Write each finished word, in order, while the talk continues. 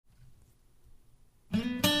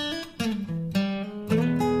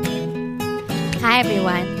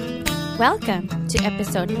everyone. Welcome to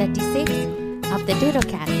episode 36 of the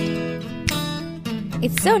Doodlecast.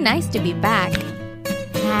 It's so nice to be back.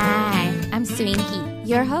 Hi, I'm Swinky,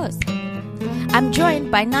 your host. I'm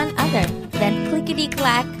joined by none other than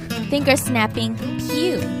clickety-clack, finger-snapping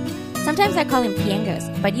Pew. Sometimes I call him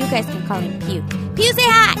Piengos, but you guys can call him Pew. Pew, say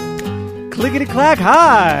hi! Clickety-clack,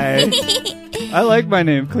 hi! I like my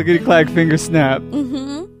name, Clickety-clack, finger snap.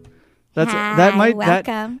 Mm-hmm.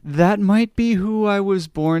 Welcome. That might be who I was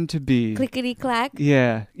born to be. Clickety-clack?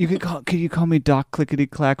 Yeah. Could you call me Doc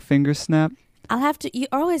Clickety-clack, finger snap? I'll have to. You're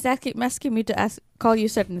always asking me to call you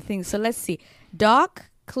certain things. So let's see. Doc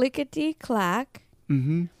Clickety-clack.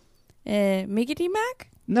 Mm-hmm. Miggity Mac?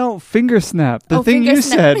 No, finger snap. The thing finger you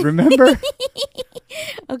snap. said, remember?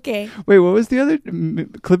 Okay. Wait, what was the other?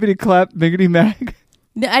 Clippity-clap, miggity mac?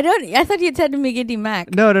 No, I thought you said Miggity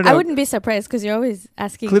Mac. No. I wouldn't be surprised because you're always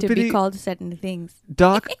asking to be called certain things.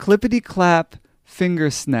 Doc Clippity-clap,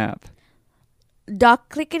 finger snap. Doc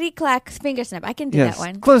Clickety-clack, finger snap. I can do that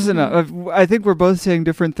one. Close enough. I think we're both saying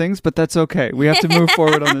different things, but that's okay. We have to move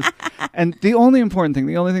forward on this. And the only important thing,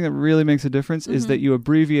 the only thing that really makes a difference is that you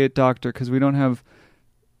abbreviate doctor because we don't have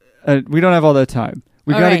all that time.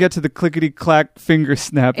 We got to get to the clickety-clack finger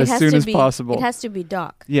snap as soon as possible. It has to be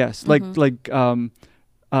Doc. Yes, like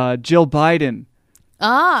Jill Biden.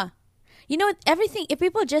 Ah. You know, everything, if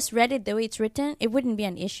people just read it the way it's written, it wouldn't be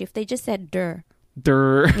an issue. If they just said der.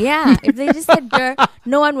 Der. Yeah, if they just said der,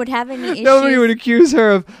 no one would have any issues. Nobody would accuse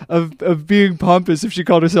her of being pompous if she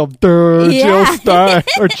called herself Der Jill Stein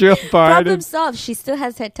or Jill Biden. Problem solved. She still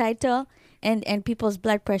has her title, and people's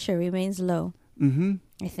blood pressure remains low. Mm-hmm.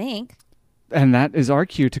 I think. And that is our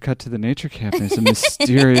cue to cut to the nature camp. There's a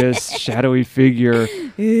mysterious, shadowy figure.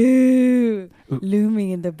 Ooh,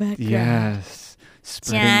 looming in the background. Yes.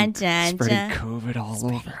 Spreading COVID all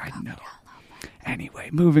over. I know. Anyway,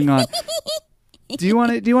 moving on. Do you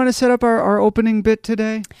want to set up our opening bit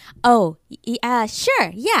today? Oh,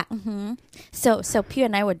 sure. Yeah. Mm-hmm. So Pew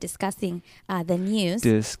and I were discussing the news.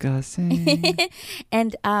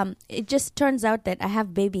 And it just turns out that I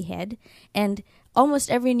have baby head, and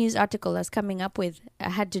almost every news article that's coming up with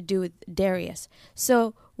had to do with Darius.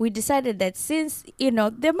 So we decided that since,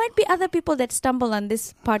 there might be other people that stumble on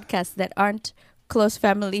this podcast that aren't close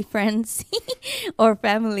family friends or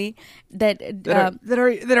family that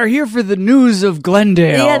are here for the news of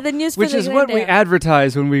Glendale. Yeah, the news, which is what we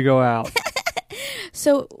advertise when we go out.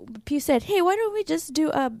 So Pew said, "Hey, why don't we just do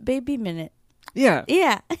a baby minute?" Yeah.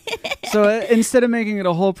 Yeah. So instead of making it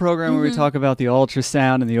a whole program where we talk about the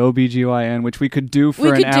ultrasound and the OBGYN, which we could do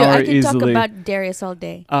for an hour easily. I could talk about Darius all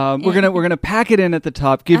day. We're gonna pack it in at the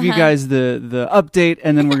top, give you guys the update,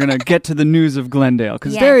 and then we're gonna get to the news of Glendale.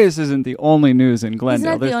 Because Darius isn't the only news in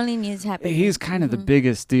Glendale. He's not the only news happening. He's kind of the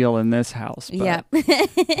biggest deal in this house. Yeah.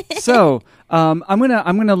 So I'm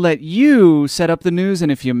gonna let you set up the news,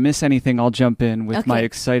 and if you miss anything, I'll jump in with my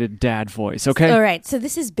excited dad voice. Okay. All right. So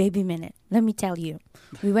this is Baby Minute. Let me tell you,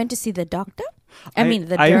 we went to see the doctor.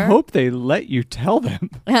 I hope they let you tell them.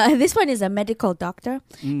 This one is a medical doctor,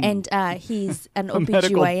 and he's an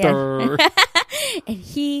OBGYN.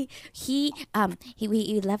 And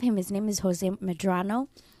we love him. His name is Jose Medrano,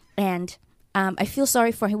 and I feel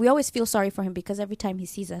sorry for him. We always feel sorry for him because every time he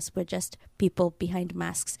sees us, we're just people behind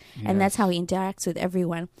masks, and that's how he interacts with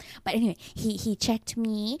everyone. But anyway, he checked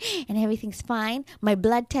me, and everything's fine. My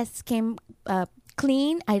blood tests came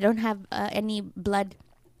clean. I don't have any blood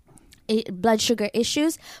sugar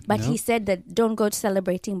issues, but he said that don't go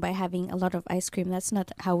celebrating by having a lot of ice cream. That's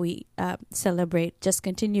not how we celebrate. Just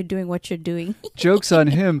continue doing what you're doing. Joke's on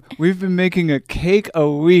him. We've been making a cake a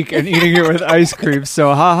week and eating it with ice cream.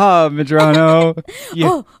 So haha, Medrano.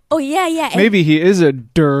 Yeah. Oh yeah. Maybe he is a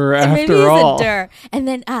der after maybe he's all. A der. And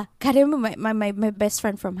then God, I remember my best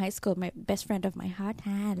friend from high school, my best friend of my heart.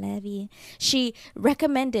 I love you. She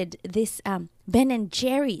recommended this Ben and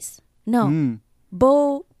Jerry's. No,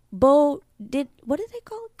 what are they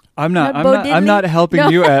called? I'm not helping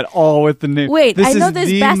you at all with the name. Wait, I know there's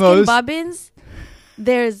Baskin Robbins.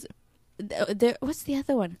 There's what's the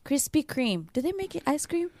other one? Krispy Kreme. Do they make it ice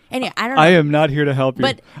cream? Anyway, I don't know. I am not here to help you.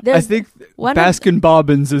 But I think Baskin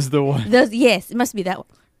Bobbins is the one. Yes, it must be that one.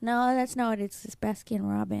 No, that's not what it is. It's Baskin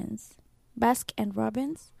Robbins. Bask and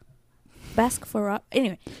Robbins? Bask for Rob.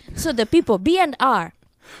 Anyway, so the people, B&R.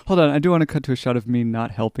 Hold on, I do want to cut to a shot of me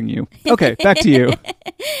not helping you. Okay, back to you.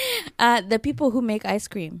 The people who make ice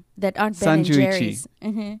cream that aren't Ben and Jerry's.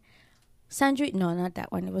 Sanjuichi? No, not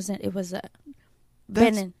that one. It wasn't. It was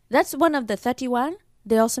Ben. That's one of the 31.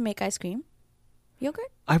 They also make ice cream.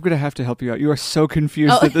 Yogurt? I'm going to have to help you out. You are so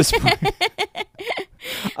confused at this point.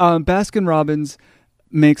 Baskin Robbins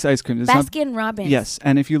makes ice cream. It's not- Baskin Robbins. yes,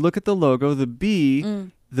 and if you look at the logo, the B,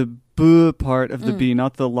 the B part of the B,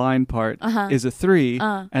 not the line part, is a 3,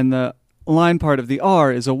 and the line part of the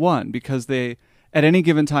R is a 1 because they, at any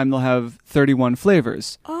given time, they'll have 31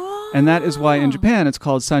 flavors. Oh. And that is why in Japan it's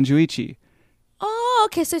called Sanjuichi. Oh,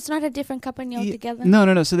 okay. So it's not a different company altogether?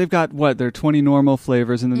 No. So they've got, there are 20 normal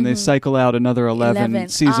flavors, and then they cycle out another 11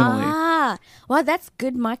 seasonally. Ah, well, that's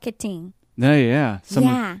good marketing. Yeah.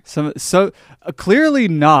 Yeah. So clearly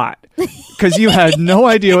not, because you had no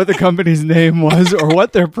idea what the company's name was or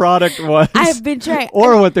what their product was. I've been trying.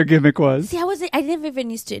 Or what their gimmick was. See, I never even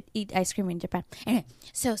used to eat ice cream in Japan. Anyway,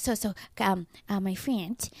 so my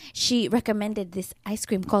friend, she recommended this ice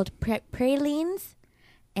cream called pralines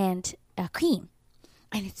and cream.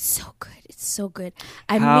 And it's so good. It's so good.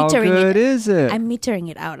 How good is it? I'm metering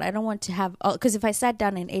it out. I don't want to have all, because if I sat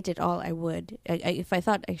down and ate it all, I would. If I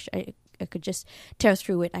thought I could just tear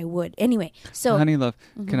through it, I would. Anyway, so honey love,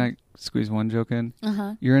 can I squeeze one joke in?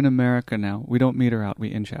 You're in America now. We don't meter out. We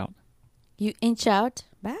inch out. You inch out?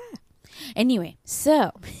 Bah. Anyway,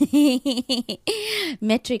 so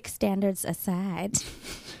metric standards aside,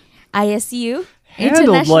 ISU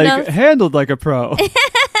handled like a pro.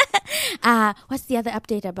 What's the other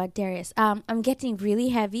update about Darius? I'm getting really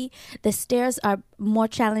heavy. The stairs are more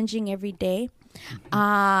challenging every day,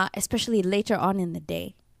 especially later on in the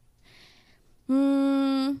day.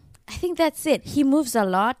 I think that's it. He moves a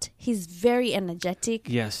lot. He's very energetic.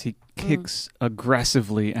 Yes, he kicks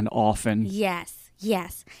aggressively and often. Yes.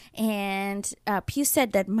 And Pew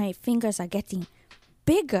said that my fingers are getting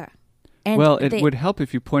bigger. And it would help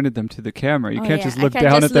if you pointed them to the camera. You can't just look can't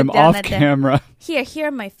down just at them look down off at them. camera. Here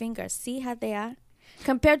are my fingers. See how they are?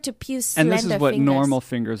 Compared to Pew's slender fingers. And this is what normal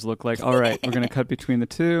fingers look like. All right, we're going to cut between the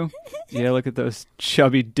two. Yeah, look at those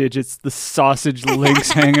chubby digits, the sausage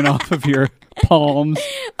links hanging off of your palms.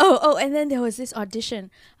 Oh, and then there was this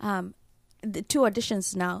audition, the 2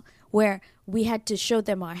 auditions now, where we had to show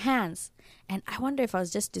them our hands. And I wonder if I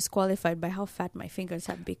was just disqualified by how fat my fingers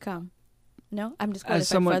have become. No, I'm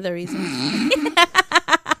disqualified for other reasons.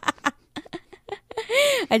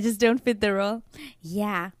 I just don't fit the role.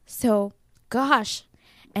 Yeah. So, gosh.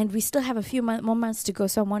 And we still have a few more months to go.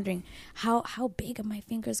 So I'm wondering, how big are my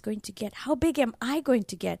fingers going to get? How big am I going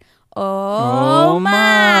to get? Oh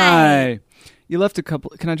my. You left a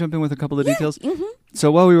couple. Can I jump in with a couple of details?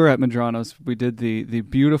 So while we were at Medrano's, we did the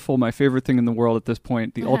beautiful, my favorite thing in the world at this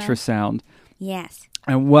point, the ultrasound. Yes.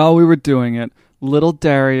 And while we were doing it, little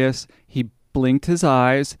Darius, he blinked his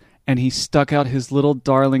eyes and he stuck out his little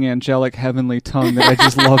darling angelic heavenly tongue that I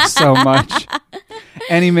just love so much.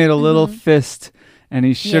 And he made a little fist and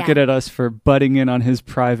he shook it at us for butting in on his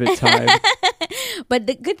private time. But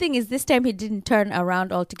the good thing is this time he didn't turn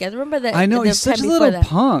around altogether. Remember that? I know, he's such a little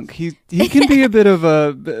punk. He can be a bit of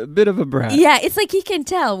a brat. Yeah, it's like he can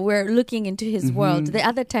tell we're looking into his world. The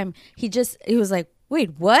other time he was like,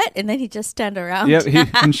 wait, what? And then he just turned around. Yep,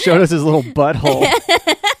 and showed us his little butthole.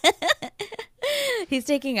 He's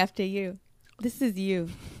taking after you. This is you.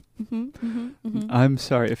 I'm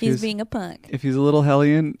sorry. If he's being a punk. If he's a little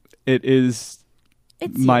hellion, it's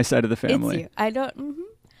my you. Side of the family. It's you. I don't...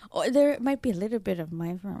 Or there might be a little bit of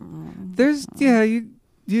my... There's... Yeah, you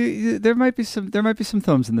there might be some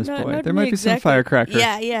thumbs in this boy. There might be some firecracker.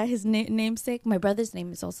 Yeah, his namesake. My brother's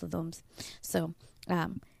name is also Thumbs. So...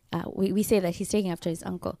 we say that he's taking after his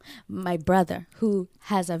uncle, my brother, who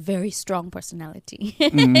has a very strong personality.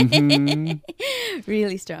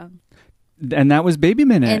 Really strong. And that was Baby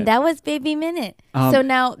Minute. So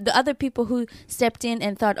now the other people who stepped in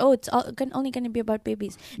and thought, it's only going to be about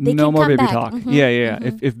babies. They no can more come baby back. talk. Yeah.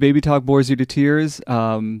 If baby talk bores you to tears,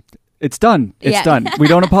 it's done. It's done. We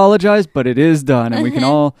don't apologize, but it is done. And we can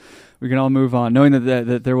all move on, knowing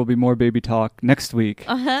that there will be more baby talk next week.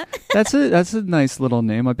 That's a nice little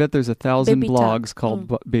name. I bet there's 1,000 baby blogs talk.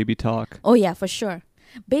 called Baby Talk. Oh yeah, for sure.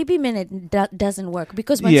 Baby Minute doesn't work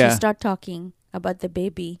because once you start talking about the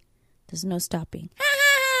baby, there's no stopping.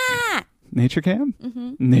 Nature Cam?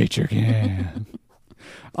 Nature Cam.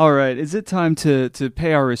 All right. Is it time to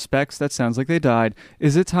pay our respects? That sounds like they died.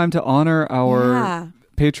 Is it time to honor our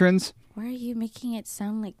patrons? Why are you making it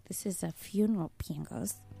sound like this is a funeral,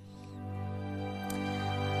 Pingos?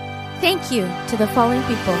 Thank you to the following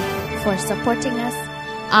people for supporting us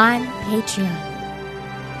on Patreon.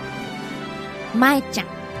 Mai-chan,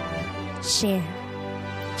 Cher,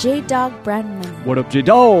 J-Dog Brandman. What up,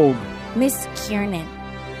 J-Dog? Miss Kiernan,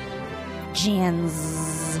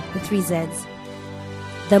 Jans with 3 Zs,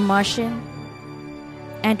 The Martian,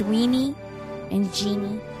 and Weenie and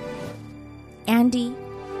Jeannie, Andy,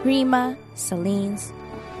 Rima, Celines,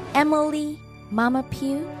 Emily, Mama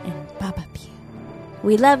Pew, and Baba Pew.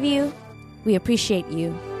 We love you. We appreciate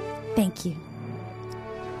you. Thank you.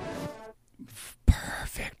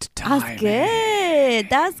 Perfect timing.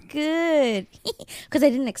 That was good. Because I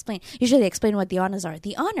didn't explain. Usually I explain what the honors are.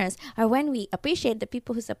 The honors are when we appreciate the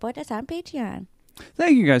people who support us on Patreon.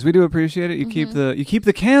 Thank you guys. We do appreciate it. You keep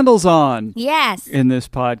the candles on. Yes. In this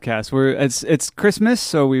podcast, it's Christmas,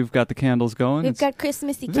 so we've got the candles going. We've got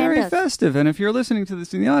Christmassy very candles. Very festive. And if you're listening to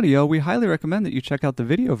this in the audio, we highly recommend that you check out the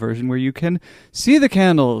video version where you can see the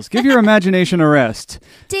candles. Give your imagination a rest.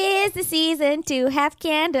 'Tis the season to have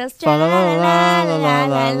candles. La la la la la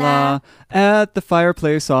la la. At the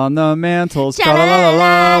fireplace on the mantles. La la la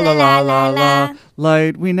la la la la la.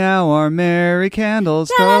 Light we now our merry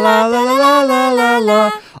candles. La la la la la la la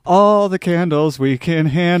la. All the candles we can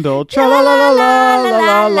handle. Tra la la la la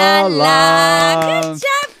la la la. Good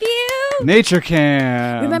job, you. Nature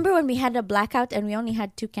Cam. Remember when we had a blackout and we only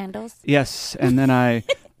had 2 candles? Yes, and then I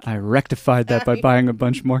rectified that by buying a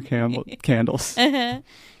bunch more candles.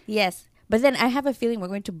 Yes. But then I have a feeling we're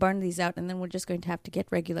going to burn these out and then we're just going to have to get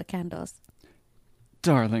regular candles.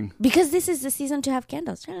 Darling. Because this is the season to have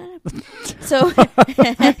candles. So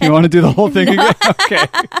you want to do the whole thing again? Okay.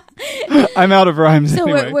 I'm out of rhymes so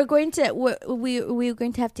anyway. we're going to we're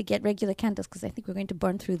going to have to get regular candles because I think we're going to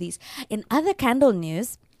burn through these. In other candle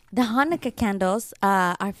news, the Hanukkah candles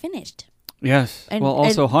are finished. Yes.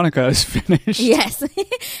 Also Hanukkah is finished. Yes.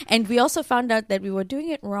 And we also found out that we were doing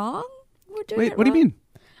it wrong. Wait, what do you mean?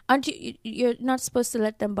 Aren't you're not supposed to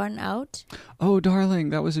let them burn out? Oh, darling,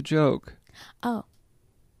 that was a joke. Oh.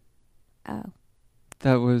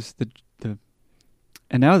 That was the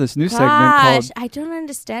and now this new segment called I don't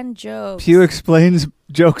understand jokes. Pew explains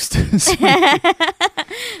jokes to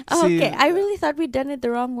Okay, I really thought we'd done it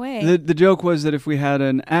the wrong way. The joke was that if we had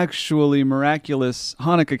an actually miraculous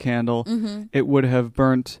Hanukkah candle, it would have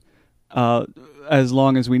burnt as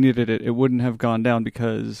long as we needed it. It wouldn't have gone down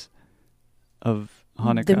because of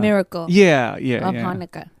Hanukkah. The miracle. Yeah. Of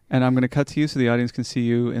Hanukkah. And I'm going to cut to you so the audience can see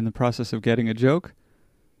you in the process of getting a joke.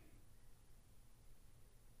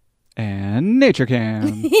 And Nature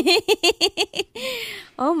Cam.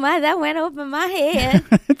 Oh my, that went over my head.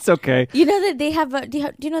 It's okay. You know that they have do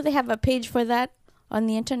you know they have a page for that on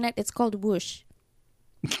the internet? It's called Whoosh.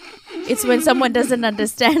 It's when someone doesn't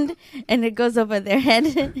understand and it goes over their head.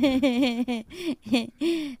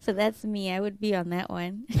 So that's me. I would be on that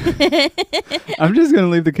one. I'm just going to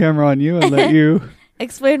leave the camera on you and let you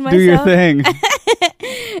explain myself. Do your thing.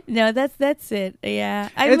 No, that's it. Yeah.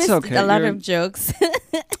 I it's missed okay. a lot of jokes.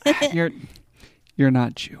 You're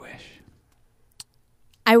not Jewish.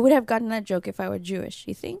 I would have gotten that joke if I were Jewish,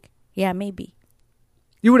 you think? Yeah, maybe.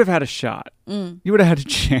 You would have had a shot. You would have had a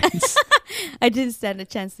chance. I didn't stand a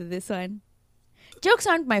chance to this one. Jokes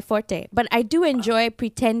aren't my forte, but I do enjoy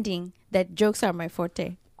pretending that jokes are my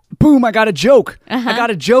forte. Boom, I got a joke. I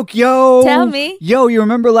got a joke, yo. Tell me. Yo, you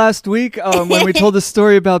remember last week when we told the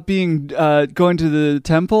story about being going to the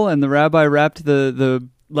temple and the rabbi wrapped the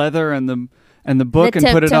leather and the book and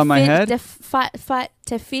put it on my head?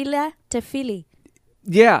 Tefillah.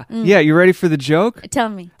 Yeah. Yeah, you ready for the joke? Tell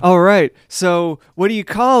me. All right. So, what do you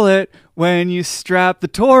call it when you strap the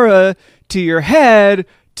Torah to your head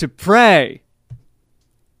to pray?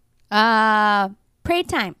 Pray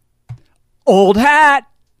time. Old hat.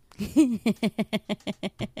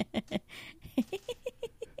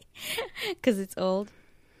 Because it's old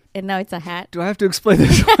and now it's a hat. Do I have to explain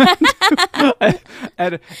this one?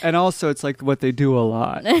 and also it's like what they do a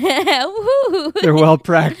lot. They're well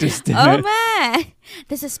practiced in it. Oh my,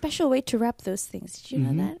 there's a special way to wrap those things. Did you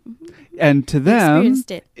know that? And to them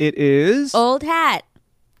it is old hat.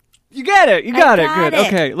 You get it. You got it. Good. It.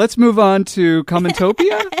 Okay, let's move on to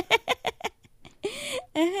Commentopia.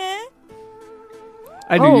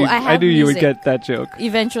 I knew you would get that joke.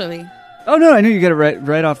 Eventually. Oh, no, I knew you'd get it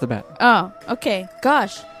right off the bat. Oh, okay.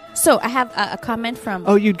 Gosh. So I have a comment from...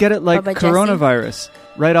 Oh, you'd get it like Baba coronavirus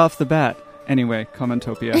right off the bat. Anyway,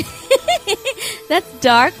 Commentopia. That's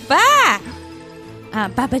dark. Bah!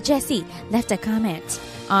 Baba Jesse left a comment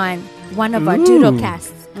on one of our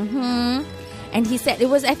Doodlecasts. And he said,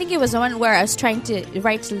 I think it was one where I was trying to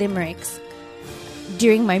write limericks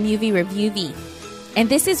during my movie review. And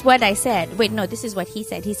this is what I said. Wait, no, this is what he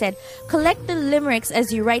said. He said, collect the limericks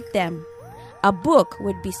as you write them. A book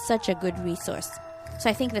would be such a good resource. So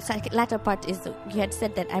I think the latter part is, you had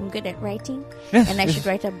said that I'm good at writing. Yes, and I should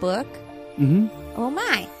write a book. Oh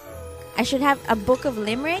my. I should have a book of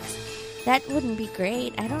limericks? That wouldn't be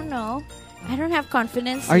great. I don't know. I don't have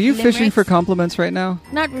confidence. Are you fishing for compliments right now?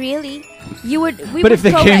 Not really. But if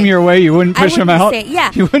they came your way, you wouldn't push them out? Yeah.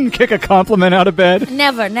 You wouldn't kick a compliment out of bed?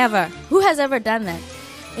 Never. Who has ever done that?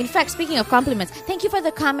 In fact, speaking of compliments, thank you for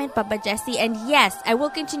the comment, Papa Jesse. And yes, I will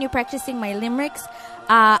continue practicing my limericks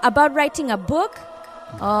about writing a book.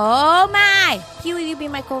 Oh my! Hugh, will you be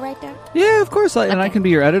my co-writer? Yeah, of course. And I can be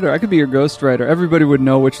your editor. I could be your ghostwriter. Everybody would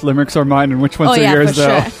know which limericks are mine and which ones are yours,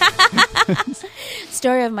 though. Sure.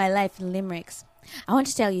 Story of my life, limericks. I want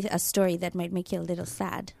to tell you a story that might make you a little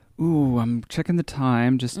sad. Ooh, I'm checking the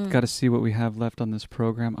time. Just got to see what we have left on this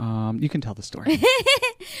program. You can tell the story.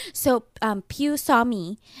 So, Pew saw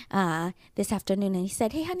me this afternoon and he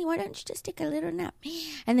said, "Hey, honey, why don't you just take a little nap?"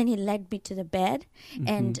 And then he led me to the bed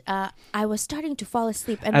and I was starting to fall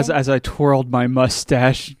asleep. And as I twirled my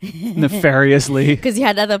mustache nefariously. Because you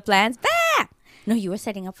had other plans. Ah! No, you were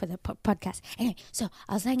setting up for the podcast. Anyway, so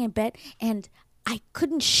I was lying in bed and I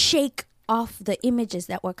couldn't shake off the images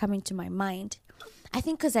that were coming to my mind. I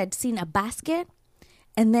think because I'd seen a basket,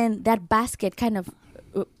 and then that basket kind of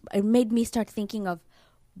it made me start thinking of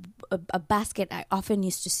a basket I often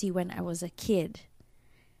used to see when I was a kid.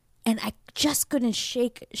 And I just couldn't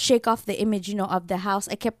shake off the image, of the house.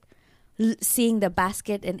 I kept seeing the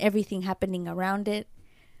basket and everything happening around it,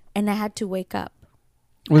 and I had to wake up.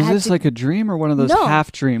 Was this like a dream or one of those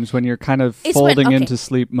half dreams when you're kind of folding into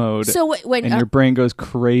sleep mode and your brain goes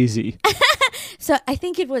crazy? So I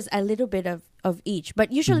think it was a little bit of each.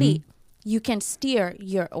 But usually you can steer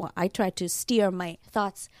I try to steer my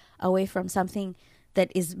thoughts away from something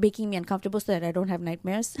that is making me uncomfortable so that I don't have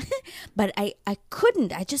nightmares. But I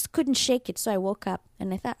couldn't. I just couldn't shake it. So I woke up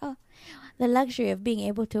and I thought, oh, the luxury of being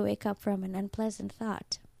able to wake up from an unpleasant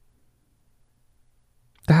thought.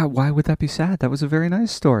 Why would that be sad? That was a very nice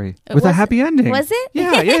story with a happy ending. Was it?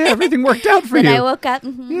 Yeah, everything worked out for you. Then I woke up.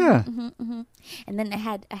 Yeah. And then I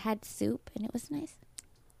had soup, and it was nice.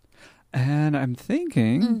 And I'm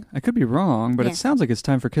thinking, I could be wrong, but it sounds like it's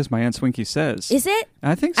time for Kiss My Aunt Swinky Says. Is it?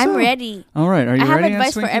 I think so. I'm ready. All right, are you ready, I have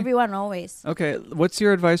advice Aunt for everyone always. Okay, what's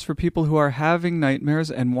your advice for people who are having nightmares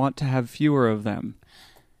and want to have fewer of them?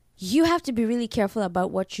 You have to be really careful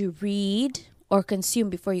about what you read or consume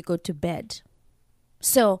before you go to bed.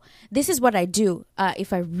 So this is what I do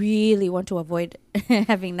if I really want to avoid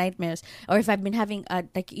having nightmares, or if I've been having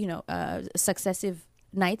successive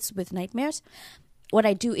nights with nightmares. What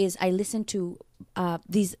I do is I listen to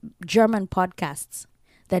these German podcasts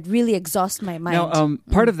that really exhaust my mind. Now,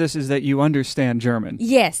 part of this is that you understand German.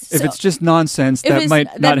 Yes. If it's just nonsense, that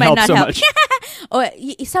might not help so much. Or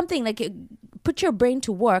something like put your brain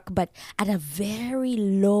to work, but at a very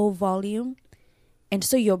low volume. And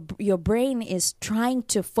so your brain is trying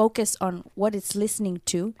to focus on what it's listening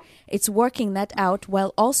to. It's working that out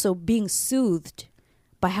while also being soothed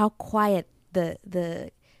by how quiet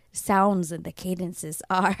the sounds and the cadences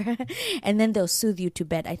are. And then they'll soothe you to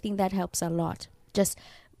bed. I think that helps a lot. Just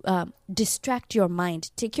distract your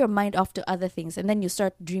mind. Take your mind off to other things. And then you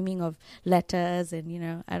start dreaming of letters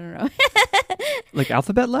and, I don't know. Like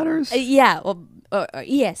alphabet letters? Yeah. Or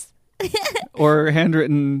yes. Or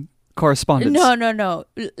handwritten correspondence. No.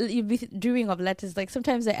 You'd be dreaming of letters. Like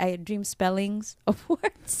sometimes I dream spellings of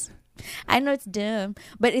words. I know it's dumb,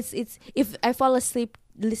 but it's if I fall asleep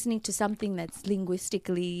listening to something that's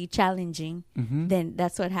linguistically challenging, then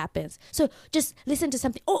that's what happens. So just listen to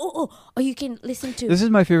something. Or you can listen to. This is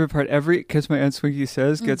my favorite part. Every Kiss My Aunt Swinky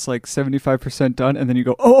Says gets like 75% done, and then you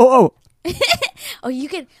go, oh. Or you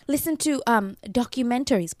can listen to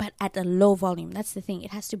documentaries, but at a low volume. That's the thing.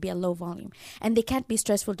 It has to be a low volume. And they can't be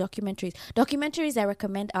stressful documentaries. Documentaries I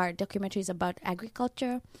recommend are documentaries about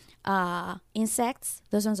agriculture, insects.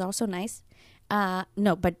 Those ones are also nice.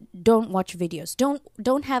 No, but don't watch videos.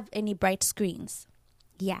 Don't have any bright screens.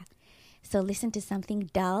 Yeah. So listen to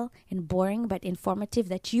something dull and boring but informative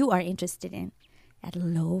that you are interested in at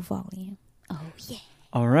low volume. Oh, yeah.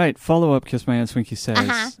 All right. Follow up, Kiss My Aunt Swinky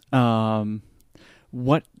Says.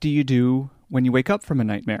 What do you do when you wake up from a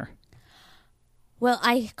nightmare? Well,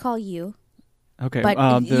 I call you. Okay.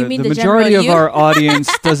 But you mean the majority of our audience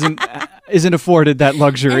isn't afforded that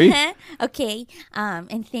luxury. Okay.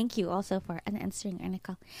 And thank you also for answering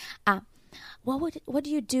our call. What do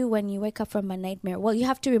you do when you wake up from a nightmare? Well, you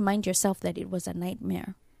have to remind yourself that it was a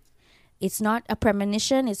nightmare. It's not a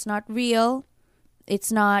premonition. It's not real.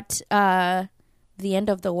 It's not the end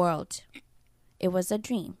of the world. It was a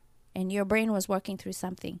dream. And your brain was working through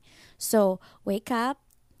something. So wake up,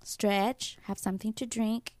 stretch, have something to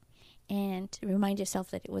drink, and remind yourself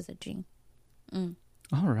that it was a dream.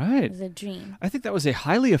 All right. It was a dream. I think that was a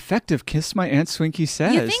highly effective Kiss My Aunt Swinky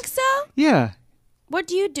Says. You think so? Yeah. What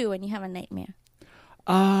do you do when you have a nightmare?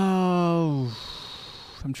 Oh,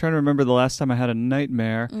 I'm trying to remember the last time I had a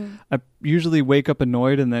nightmare. I usually wake up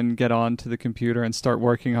annoyed and then get on to the computer and start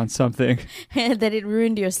working on something. That it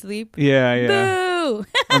ruined your sleep. Yeah. Boo!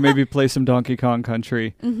 Or maybe play some Donkey Kong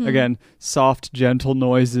Country. Again, soft, gentle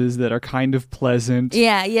noises that are kind of pleasant.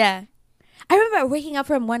 Yeah. I remember waking up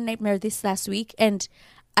from one nightmare this last week, and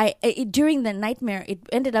during the nightmare, it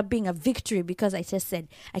ended up being a victory because I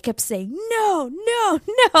kept saying, no.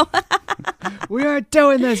 We aren't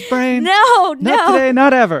doing this, brain. No. Not today,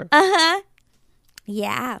 not ever.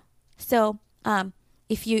 Yeah. So,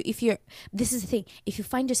 if you're, this is the thing. If you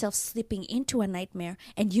find yourself slipping into a nightmare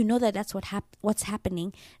and you know that that's what's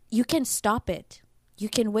happening, you can stop it. You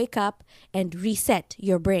can wake up and reset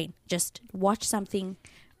your brain. Just watch something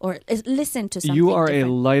or listen to something. You are different.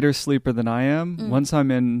 a lighter sleeper than I am. Once I'm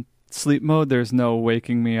in sleep mode, there's no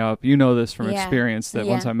waking me up. You know this from experience that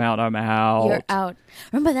once I'm out, I'm out. You're out.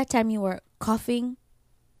 Remember that time you were coughing?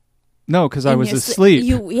 No, because I was asleep.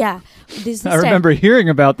 This I remember hearing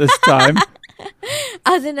about this time. I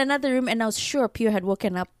was in another room and I was sure Pio had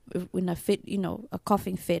woken up in a fit, a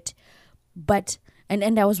coughing fit. But,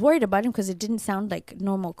 and I was worried about him because it didn't sound like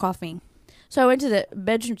normal coughing. So I went to the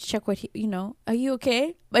bedroom to check are you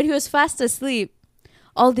okay? But he was fast asleep.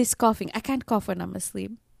 All this coughing. I can't cough when I'm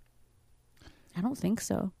asleep. I don't think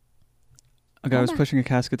so. A guy was pushing a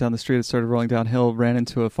casket down the street. It started rolling downhill, ran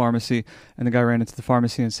into a pharmacy, and the guy ran into the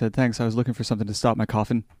pharmacy and said, "Thanks, I was looking for something to stop my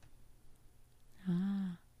coughing."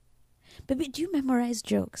 Baby, do you memorize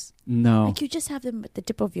jokes? No. Like you just have them at the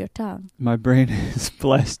tip of your tongue. My brain is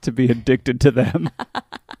blessed to be addicted to them.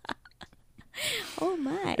 Oh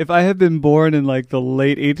my. If I had been born in like the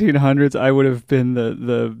late 1800s, I would have been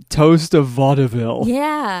the toast of vaudeville.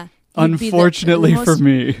 Yeah. Unfortunately for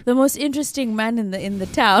me. The most interesting man in the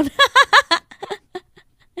town.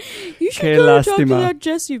 You should Que go talk to lastima. that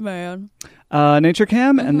Jesse man. Nature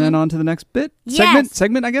Cam, and then on to the next bit. Yes.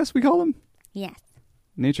 Segment, I guess we call them. Yes.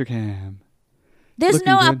 Nature Cam. There's Looking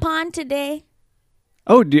no good. upon today.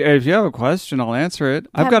 Oh, if you have a question, I'll answer it.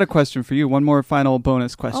 I've got a question for you. One more final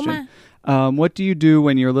bonus Oh question. my. What do you do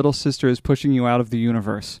when your little sister is pushing you out of the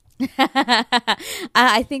universe?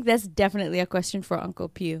 I think that's definitely a question for Uncle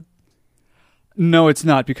Pew. No, it's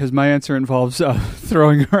not, because my answer involves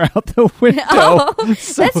throwing her out the window. Oh,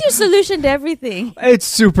 So that's your solution to everything. it's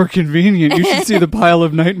super convenient. You should see the pile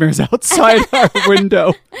of nightmares outside our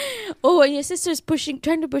window. Oh, and your sister's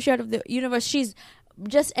trying to push you out of the universe. She's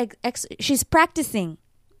just she's practicing.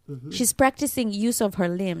 She's practicing use of her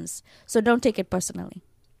limbs. So don't take it personally.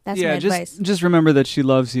 That's my advice. Just remember that she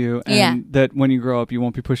loves you, and that when you grow up, you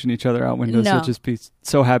won't be pushing each other out windows. No. You'll just be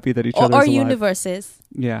so happy that each other's or alive. universes.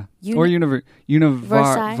 Yeah. Versi?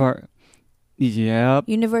 Yep.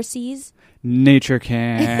 Universities. Nature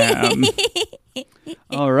Cam.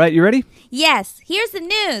 All right, you ready? Yes. Here's the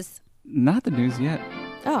news. Not the news yet.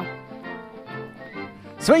 Oh.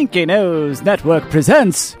 Swanky News Network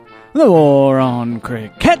presents The War on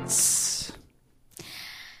Crickets.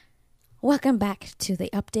 Welcome back to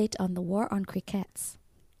the update on the war on crickets.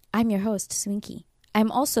 I'm your host, Swinky.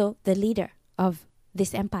 I'm also the leader of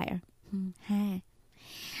this empire.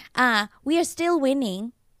 We are still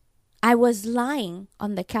winning. I was lying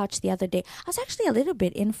on the couch the other day. I was actually a little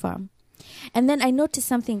bit infirm. And then I noticed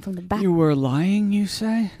something from the back. You were lying, you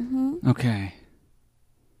say? Mm-hmm. Okay.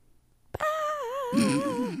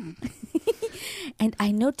 And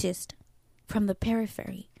I noticed from the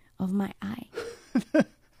periphery of my eye.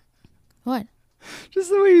 What?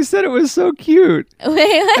 Just the way you said it was so cute.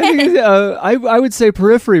 Wait, what? I think I would say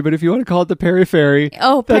periphery, but if you want to call it the periphery,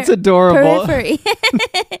 that's adorable. Periphery.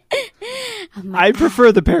 I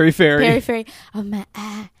prefer the periphery. Periphery of my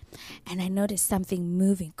eye. And I noticed something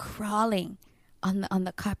moving, crawling on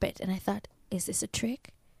the carpet. And I thought, is this a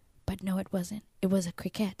trick? But no, it wasn't. It was a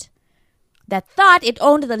cricket that thought it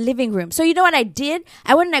owned the living room. So you know what I did?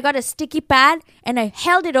 I went and I got a sticky pad and I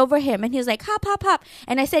held it over him. And he was like, hop, hop, hop.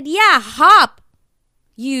 And I said, yeah, hop.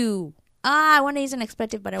 I want to use an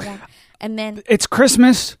expletive, but I won't. And then it's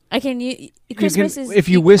Christmas. I can use Christmas is if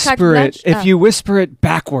you whisper it. If you whisper it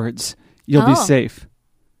backwards, you'll be safe.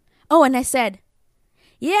 Oh, and I said,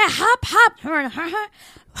 yeah, hop,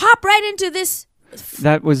 hop right into this.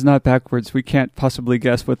 That was not backwards. We can't possibly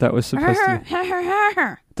guess what that was supposed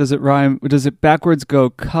to. Does it rhyme? Does it backwards go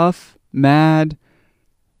cuff, mad,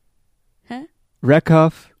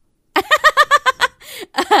 recuff?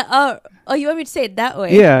 Oh, you want me to say it that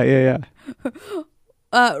way? Yeah.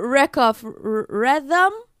 Recuff,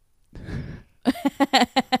 rhythm.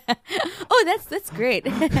 Oh, that's great.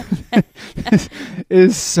 This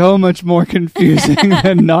is so much more confusing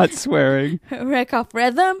than not swearing. Recuff,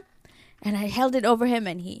 rhythm. And I held it over him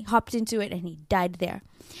and he hopped into it and he died there.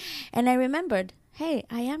 And I remembered, Hey,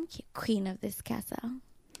 I am queen of this castle.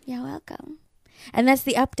 You're welcome. And that's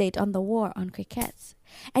the update on the war on crickets.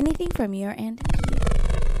 Anything from your end?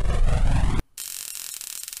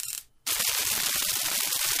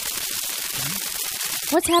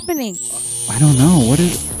 What's happening? I don't know. What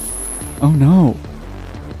is... Oh, no.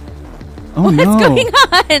 Oh, What's no. going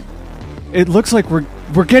on? It looks like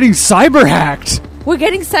we're getting cyber hacked. We're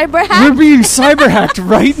getting cyber We're hacked? being cyber hacked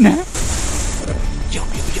right now.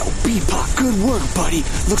 Yo, Beepop, good work, buddy.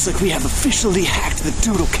 Looks like we have officially hacked the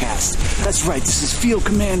Doodlecast. That's right, this is Field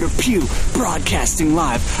Commander Pew, broadcasting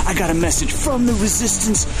live. I got a message from the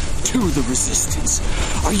Resistance to the Resistance.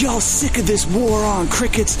 Are y'all sick of this war on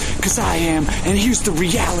crickets? Because I am, and here's the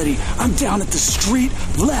reality. I'm down at the street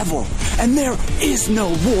level, and there is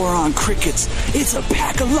no war on crickets. It's a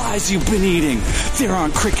pack of lies you've been eating. There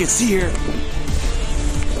aren't crickets here.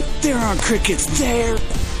 There aren't crickets there.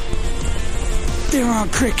 There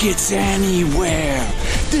aren't crickets anywhere.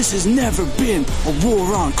 This has never been a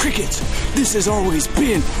war on crickets. This has always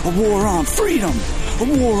been a war on freedom,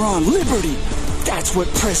 a war on liberty. That's what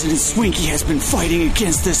President Swinky has been fighting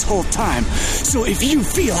against this whole time. So if you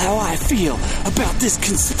feel how I feel about this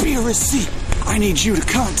conspiracy, I need you to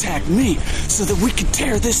contact me so that we can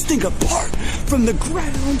tear this thing apart from the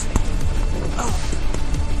ground up.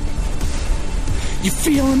 You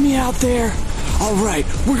feeling me out there? All right,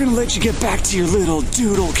 we're going to let you get back to your little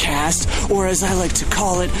doodle cast, or as I like to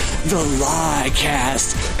call it, the lie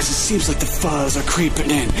cast, because it seems like the fuzz are creeping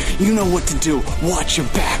in. You know what to do. Watch your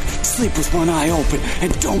back, sleep with one eye open,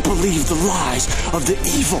 and don't believe the lies of the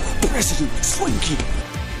evil President Slinky.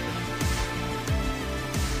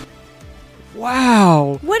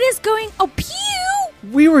 Wow. What is going... Oh, pew!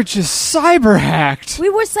 We were just cyber hacked. We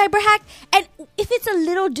were cyber hacked. And if it's a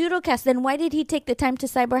little doodlecast, then why did he take the time to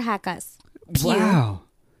cyber hack us? Pew. Wow.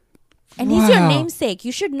 And he's your Wow. namesake.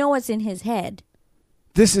 You should know what's in his head.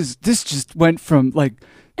 This just went from like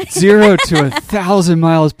 0 to 1,000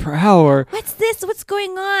 miles per hour. What's this? What's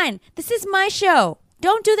going on? This is my show.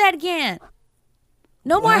 Don't do that again.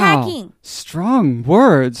 No more Wow. hacking. Strong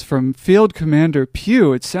words from Field Commander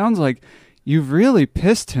Pew. It sounds like you've really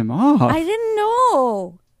pissed him off. I didn't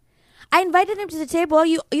know. I invited him to the table.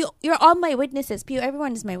 You're all my witnesses. Pew,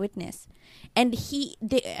 everyone is my witness. And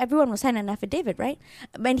everyone will sign an affidavit, right?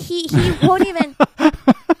 And he won't even...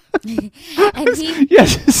 and he...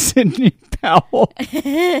 Yes, Sidney Powell.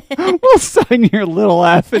 We'll sign your little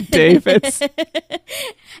affidavits.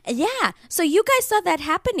 Yeah. So you guys saw that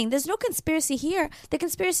happening. There's no conspiracy here. The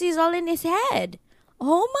conspiracy is all in his head.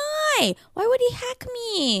 Oh my. Why would he hack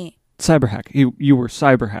me? Cyber hack. You were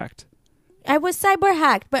cyber hacked. I was cyber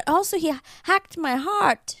hacked, but also he hacked my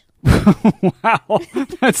heart. Wow.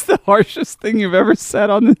 That's the harshest thing you've ever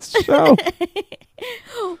said on this show.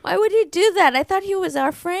 Why would he do that? I thought he was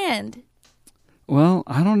our friend. Well,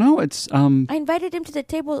 I don't know. It's I invited him to the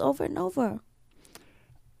table over and over.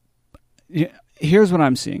 yeah, here's what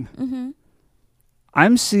I'm seeing. Mm-hmm.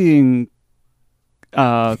 I'm seeing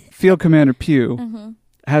Field Commander Pew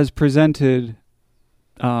has presented.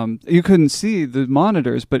 You couldn't see the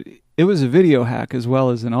monitors, but it was a video hack as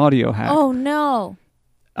well as an audio hack. Oh no.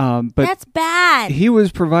 But That's bad. he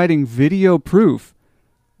was providing video proof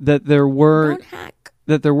that there were Don't hack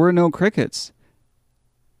no crickets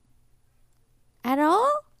at all?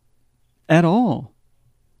 at all.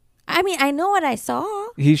 I mean, I know what I saw.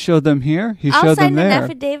 He showed them here. He I'll showed them sign an there.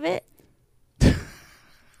 affidavit.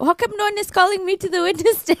 How come no one is calling me to the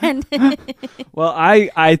witness stand? Well,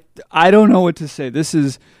 I don't know what to say. This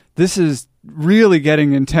is really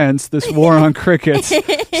getting intense, this war on crickets.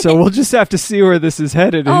 So we'll just have to see where this is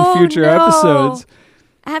headed in future episodes.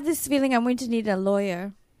 I have this feeling I'm going to need a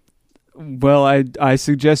lawyer. Well, I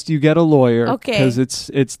suggest you get a lawyer. Okay. Because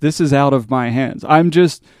this is out of my hands. I'm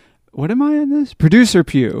just, what am I in this? Producer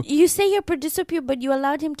Pew. You say you're producer Pew, but you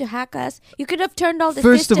allowed him to hack us. You could have turned all the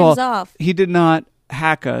First systems of all, off. he did not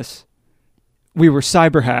hack us. We were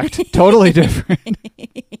cyber hacked. Totally different.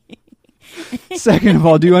 Second of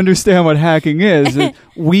all, do you understand what hacking is?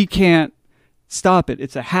 We can't stop it.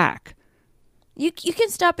 It's a hack. You can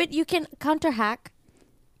stop it. You can counter hack.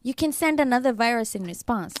 You can send another virus in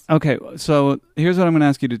response. Okay, so here's what I'm going to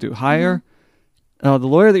ask you to do. Hire the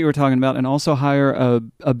lawyer that you were talking about, and also hire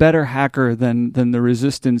a better hacker than the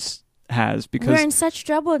Resistance has. Because We're in such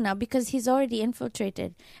trouble now because he's already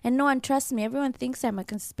infiltrated. And no one trusts me. Everyone thinks I'm a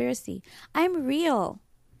conspiracy. I'm real.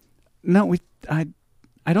 No,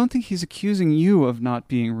 I don't think he's accusing you of not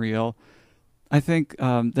being real. I think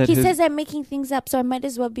that He says I'm making things up, so I might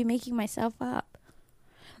as well be making myself up.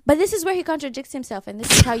 But this is where he contradicts himself, and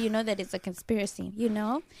this is how you know that it's a conspiracy. You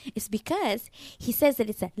know, it's because he says that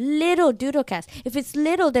it's a little Doodlecast. If it's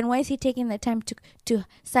little, then why is he taking the time to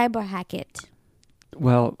cyber hack it?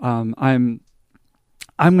 Well, I'm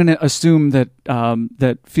going to assume that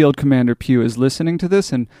that Field Commander Pugh is listening to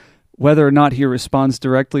this, and whether or not he responds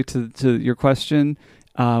directly to your question,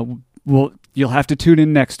 you'll have to tune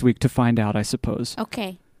in next week to find out, I suppose.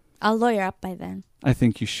 Okay, I'll lawyer up by then. I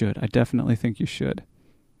think you should. I definitely think you should.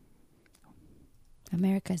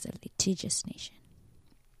 America is a litigious nation.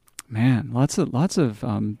 Man, lots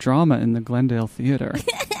of drama in the Glendale Theater.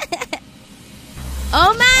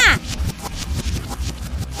 Oma!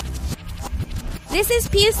 This is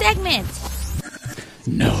Pew's segment.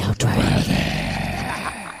 Noteworthy.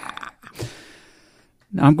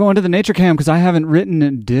 I'm going to the Nature Cam because I haven't written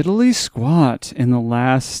a diddly squat in the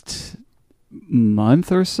last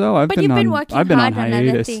month or so. I've been working hard on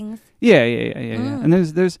other things. Yeah. And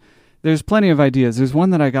there's plenty of ideas. There's one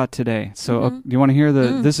that I got today. So do you want to hear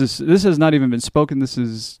this has not even been spoken. This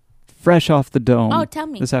is fresh off the dome. Oh, tell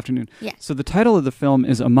me. This afternoon. Yeah. So the title of the film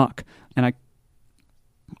is Amok, and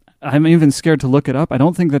I'm even scared to look it up. I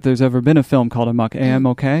don't think that there's ever been a film called Amok.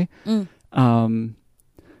 A-M-O-K.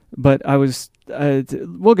 But I was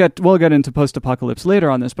we'll get into post-apocalypse later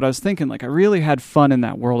on this, but I was thinking, like, I really had fun in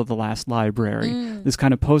that world of The Last Library. This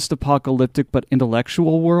kind of post-apocalyptic but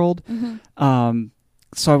intellectual world.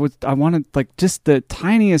 So I wanted, like, just the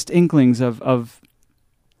tiniest inklings of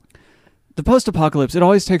the post-apocalypse. It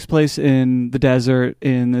always takes place in the desert,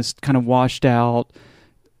 in this kind of washed out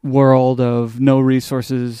world of no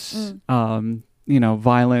resources,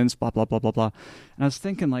 violence, blah blah blah blah blah. And I was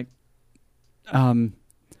thinking, like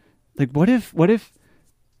what if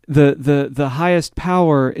the highest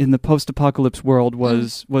power in the post-apocalypse world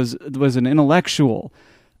was an intellectual,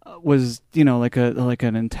 was like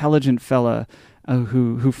an intelligent fella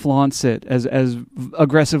who flaunts it as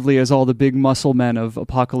aggressively as all the big muscle men of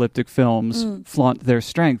apocalyptic films flaunt their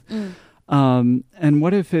strength. And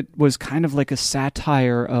what if it was kind of like a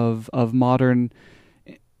satire of modern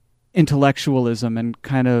intellectualism and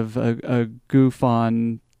kind of a goof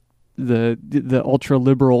on the ultra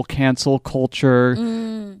liberal cancel culture,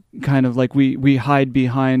 kind of like we hide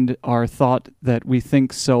behind our thought that we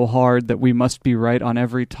think so hard that we must be right on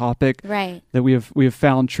every topic, right? That we have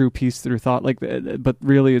found true peace through thought, but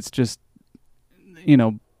really it's just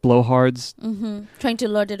blowhards trying to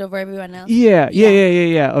lord it over everyone else. Yeah.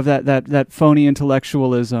 Of that phony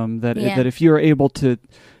intellectualism that if you're able to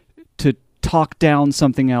talk down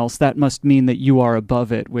something else, that must mean that you are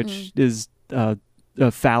above it, which is a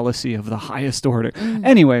fallacy of the highest order.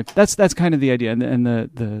 Anyway, that's kind of the idea, and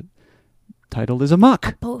the title is Amok.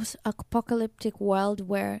 A post-apocalyptic world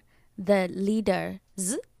where the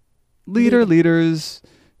leaders,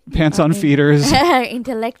 pants on feeders,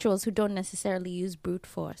 intellectuals who don't necessarily use brute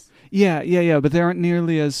force. Yeah, but they aren't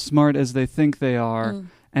nearly as smart as they think they are,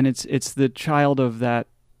 and it's the child of that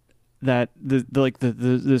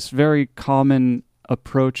this very common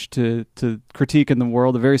approach to critique in the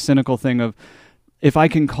world, a very cynical thing of, if I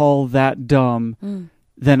can call that dumb,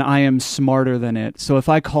 then I am smarter than it. So if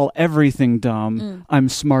I call everything dumb, I'm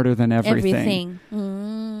smarter than everything.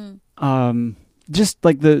 Just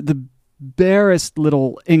like the barest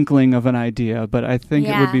little inkling of an idea, but I think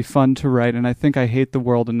it would be fun to write, and I think I hate the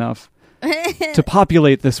world enough to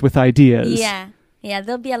populate this with ideas. Yeah,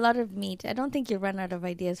 there'll be a lot of meat. I don't think you'll run out of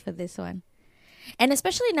ideas for this one. And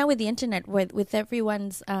especially now with the internet, with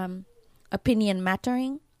everyone's opinion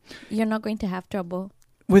mattering, you're not going to have trouble.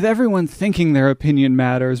 With everyone thinking their opinion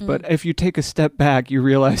matters, but if you take a step back, you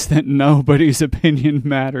realize that nobody's opinion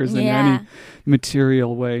matters in any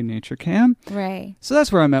material way. Nature can. Right. So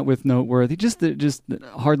that's where I'm at with Noteworthy. Just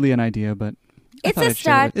hardly an idea, but it's a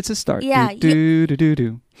start. It's a start. Yeah.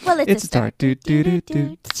 Do. Well, it's a start. Do.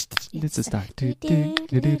 It's a start.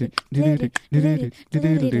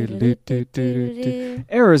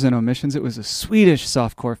 Errors and omissions. It was a Swedish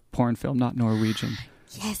softcore porn film, not Norwegian.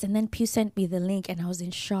 Yes, and then Pew sent me the link, and I was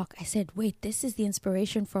in shock. I said, "Wait, this is the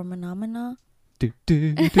inspiration for Phenomena?"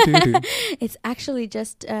 It's actually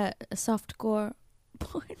just a softcore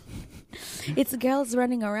porn. It's girls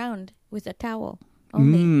running around with a towel.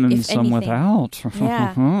 Only, if some anything. Without.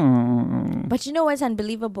 Yeah. But you know what's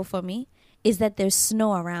unbelievable for me is that there's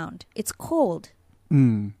snow around. It's cold.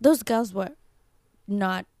 Those girls were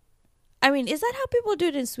not. I mean, is that how people do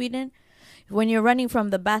it in Sweden? When you're running from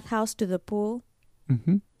the bathhouse to the pool,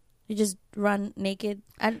 you just run naked.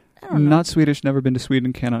 I don't know. Not Swedish. Never been to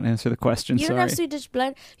Sweden. Cannot answer the question. You Sorry. don't have Swedish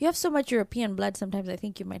blood. You have so much European blood. Sometimes I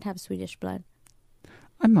think you might have Swedish blood.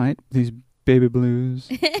 I might. These baby blues.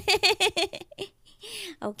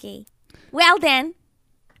 Okay. Well then,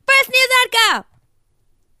 Next news article.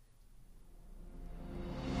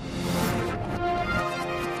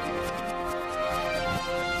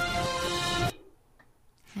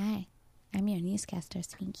 Hi, I'm your newscaster,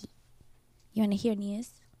 Swinky. You want to hear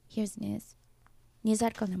news? Here's news. News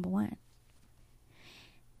article number 1.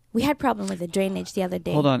 We had problem with the drainage the other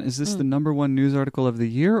day. Hold on. Is this the number 1 news article of the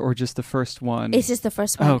year or just the first one? It's just the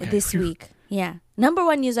first one this week. Yeah. Number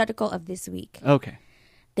 1 news article of this week. Okay.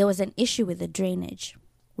 There was an issue with the drainage.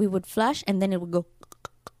 We would flush and then it would go.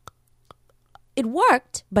 It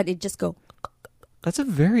worked, but it just go. That's a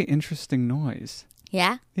very interesting noise.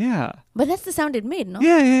 Yeah? Yeah. But that's the sound it made, no?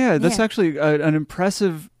 Yeah. That's actually an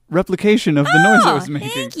impressive replication of the noise it was making.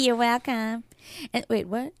 Thank you. Welcome. And wait,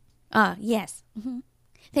 what? Yes. Mm-hmm.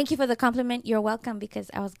 Thank you for the compliment. You're welcome because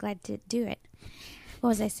I was glad to do it. What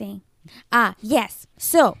was I saying? Yes.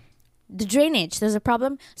 So, the drainage, there's a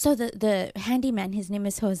problem. So, the handyman, his name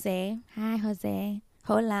is Jose. Hi, Jose.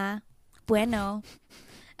 Hola. Bueno.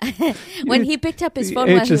 When he picked up his phone...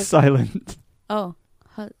 The H is silent. Oh.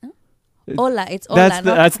 Hola. It's hola.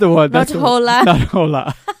 That's the one. Not hola. Not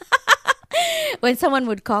hola. When someone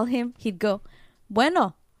would call him, he'd go,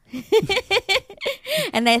 bueno.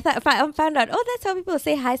 And I found out, that's how people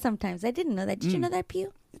say hi sometimes. I didn't know that. Did you know that,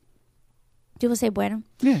 Pew? People say bueno?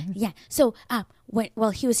 Yeah. So,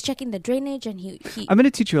 he was checking the drainage and he I'm going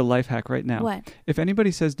to teach you a life hack right now. What? If anybody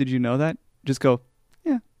says, did you know that? Just go,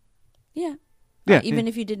 yeah. Yeah. Yeah. Even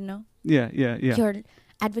if you didn't know? Yeah. You're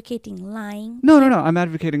advocating lying? No. I'm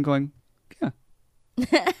advocating going, yeah.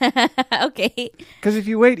 Okay. Because if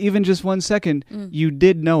you wait even just 1 second, you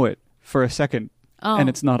did know it for a second. Oh. And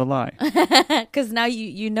it's not a lie. Because now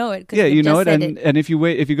you know it. Yeah, you know it. And if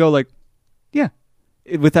you go like, yeah,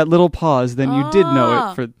 with that little pause, then you did know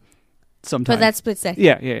it for some time. For that split second.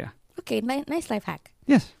 Yeah. Okay, nice life hack.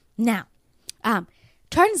 Yes. Now,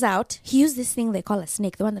 turns out he used this thing they call a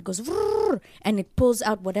snake, the one that goes and it pulls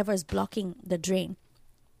out whatever is blocking the drain.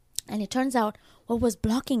 And it turns out what was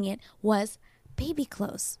blocking it was baby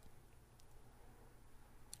clothes.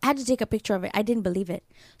 I had to take a picture of it. I didn't believe it.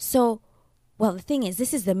 So, well, the thing is,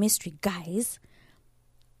 this is the mystery, guys.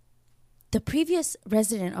 The previous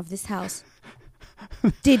resident of this house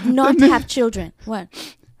did not have children. What?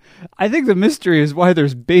 I think the mystery is why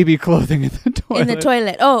there's baby clothing in the toilet. In the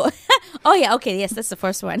toilet. Oh, yeah. Okay. Yes, that's the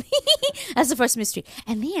first one. That's the first mystery.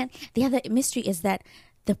 And then the other mystery is that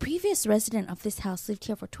the previous resident of this house lived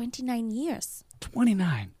here for 29 years.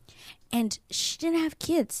 29. And she didn't have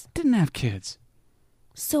kids. Didn't have kids.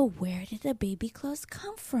 So where did the baby clothes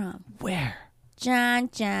come from? Where? John.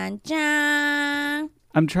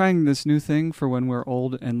 I'm trying this new thing for when we're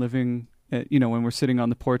old and living, when we're sitting on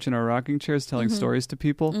the porch in our rocking chairs telling stories to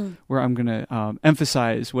people, where I'm going to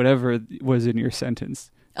emphasize whatever was in your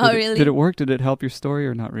sentence. Really? Did it work? Did it help your story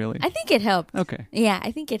or not really? I think it helped. Okay. Yeah,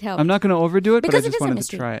 I think it helped. I'm not going to overdo it, because but I just wanted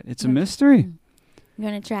to try it. It's a mystery. You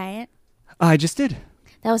want to try it? I just did.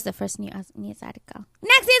 That was the first news article.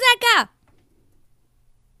 Next news article!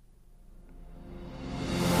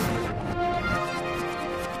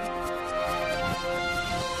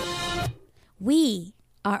 We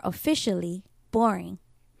are officially boring.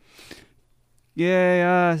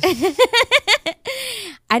 Yeah.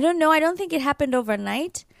 I don't know. I don't think it happened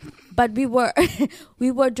overnight, but we were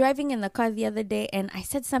driving in the car the other day, and I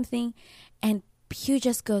said something, and Pew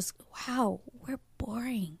just goes, "Wow, we're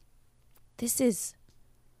boring. This is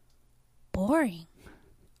boring.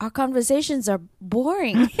 Our conversations are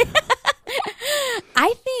boring."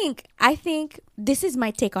 I think this is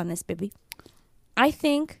my take on this, baby. I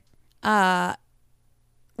think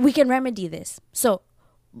we can remedy this. So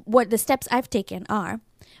what the steps I've taken are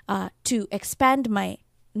to expand my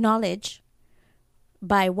knowledge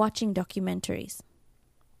by watching documentaries.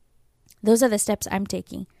 Those are the steps I'm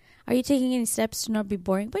taking. Are you taking any steps to not be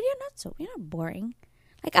boring? But you're not boring.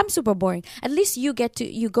 Like, I'm super boring. At least you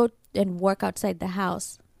go and work outside the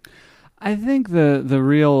house. I think the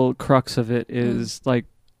real crux of it is like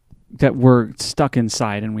that we're stuck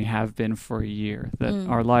inside, and we have been for a year, that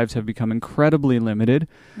our lives have become incredibly limited.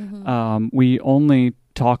 We only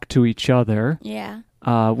talk to each other. Yeah.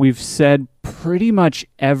 We've said pretty much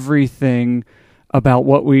everything about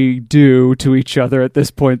what we do to each other at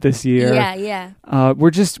this point this year. Yeah.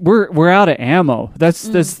 We're out of ammo. That's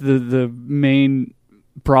the main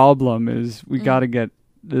problem is we got to get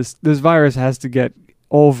this virus has to get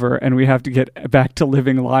over, and we have to get back to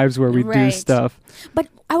living lives where we do stuff. But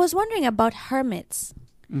I was wondering about hermits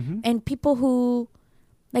and people who,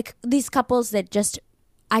 like these couples that just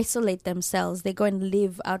isolate themselves. They go and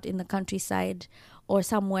live out in the countryside or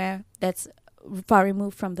somewhere that's far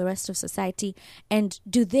removed from the rest of society. And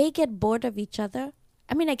do they get bored of each other?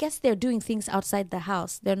 I mean, I guess they're doing things outside the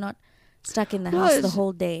house. They're not stuck in the Well, house the it's-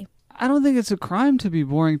 whole day. I don't think it's a crime to be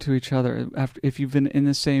boring to each other if you've been in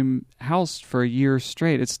the same house for a year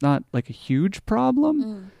straight. It's not like a huge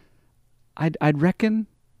problem. I'd reckon.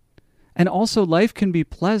 And also, life can be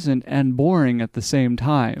pleasant and boring at the same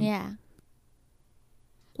time. Yeah.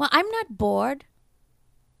 Well, I'm not bored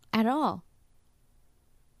at all.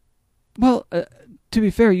 Well, to be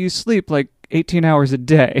fair, you sleep like 18 hours a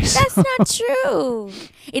day. That's not true.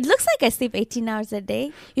 It looks like I sleep 18 hours a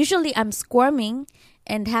day. Usually I'm squirming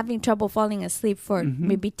and having trouble falling asleep for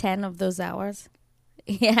maybe 10 of those hours.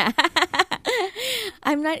 Yeah.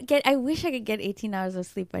 I wish I could get 18 hours of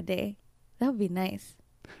sleep a day. That would be nice.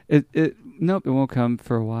 Nope, it won't come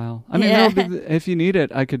for a while. I mean, Yeah. if you need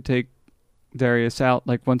it, I could take Darius out.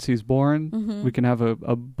 Like once he's born, we can have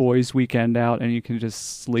a boys' weekend out, and you can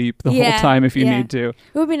just sleep the whole time if you need to. It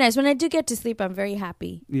would be nice. When I do get to sleep, I'm very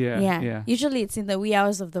happy. Yeah. Usually it's in the wee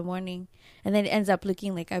hours of the morning, and then it ends up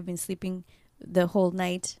looking like I've been sleeping the whole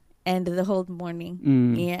night and the whole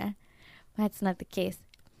morning. Yeah, that's not the case.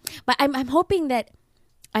 But I'm hoping that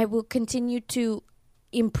I will continue to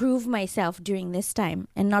improve myself during this time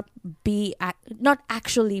and not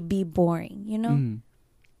actually be boring. You know,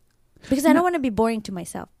 because I don't want to be boring to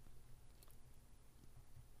myself.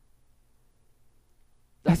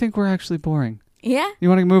 I think we're actually boring. Yeah. You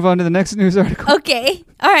want to move on to the next news article? Okay.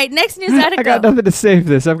 All right. Next news article. I got nothing to save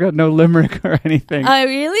this. I've got no limerick or anything. Oh,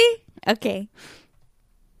 really? Okay.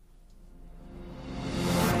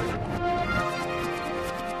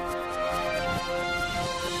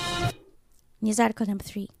 News article number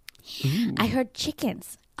 3. I heard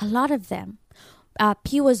chickens, a lot of them.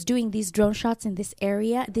 P was doing these drone shots in this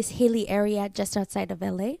area, this hilly area just outside of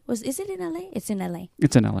LA. Is it in LA? It's in LA.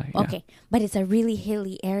 It's in LA. Yeah. Okay, but it's a really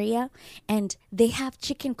hilly area, and they have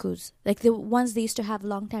chicken coops, like the ones they used to have a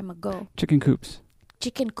long time ago. Chicken coops.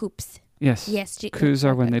 Chicken coops. Yes. Yes. Coups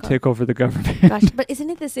are when they take over the government. Gosh, but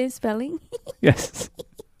isn't it the same spelling? Yes.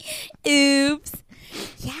 Oops.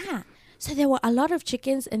 Yeah. So there were a lot of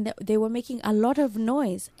chickens, and they were making a lot of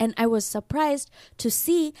noise. And I was surprised to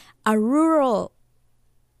see a rural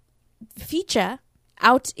feature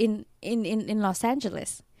out in Los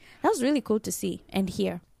Angeles. That was really cool to see and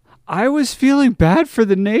hear. I was feeling bad for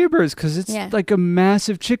the neighbors because it's Yeah. like a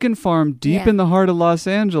massive chicken farm deep in the heart of Los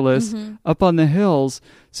Angeles, up on the hills.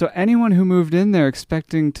 So anyone who moved in there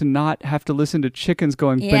expecting to not have to listen to chickens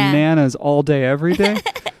going bananas all day, every day,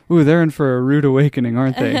 ooh, they're in for a rude awakening,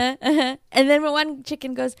 aren't they? And then when one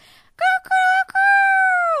chicken goes, "Caw, caw,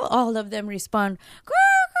 caw," all of them respond, "Caw,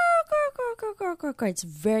 caw, caw, caw, caw, caw, caw, caw." It's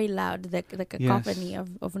very loud, the cacophony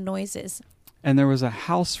of noises. And there was a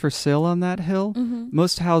house for sale on that hill.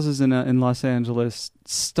 Most houses in Los Angeles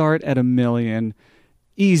start at $1 million.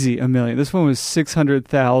 Easy $1 million. This one was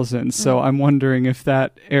 600,000. So I'm wondering if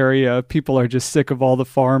that area, people are just sick of all the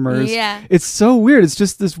farmers. Yeah. It's so weird. It's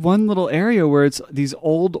just this one little area where it's these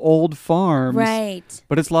old farms. Right.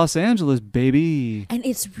 But it's Los Angeles, baby. And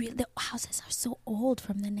it's real. The houses are so old,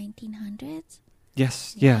 from the 1900s.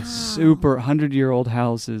 Yes. Wow. Super 100-year-old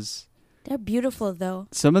houses. They're beautiful, though.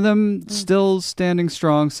 Some of them still standing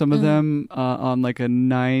strong. Some of them on like a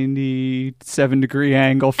 97-degree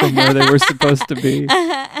angle from where they were supposed to be.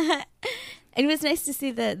 It was nice to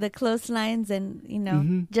see the clotheslines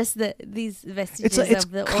and, just these vestiges It's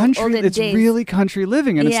of the country. olden It's days. really country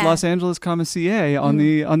living, and it's Yeah. Los Angeles, CA on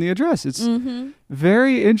the address. It's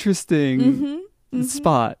very interesting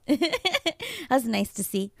spot. That was nice to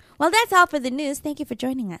see. Well, that's all for the news. Thank you for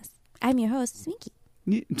joining us. I'm your host, Swinky.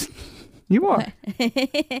 You are.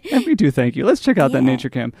 And we do thank you. Let's check out that Yeah. nature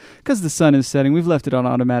cam because the sun is setting. We've left it on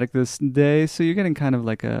automatic this day, so you're getting kind of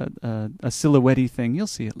like a silhouette-y thing. You'll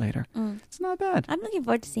see it later. It's not bad. I'm looking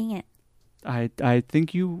forward to seeing it. I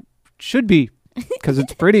think you should be because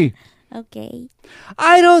it's pretty. Okay.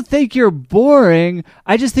 I don't think you're boring.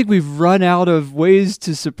 I just think we've run out of ways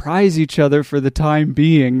to surprise each other for the time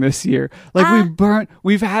being this year. Like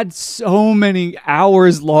we've had so many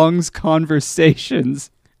hours-long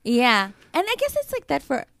conversations. Yeah. And I guess it's like that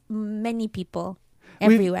for many people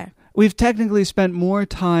everywhere. We've technically spent more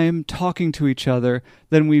time talking to each other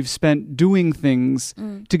than we've spent doing things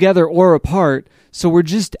together or apart. So we're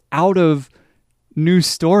just out of new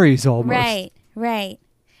stories almost. Right.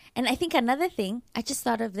 And I think another thing, I just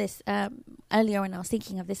thought of this earlier when I was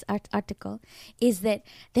thinking of this article, is that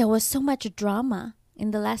there was so much drama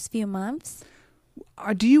in the last few months.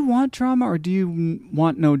 Do you want drama or do you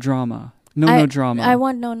want no drama? No drama. I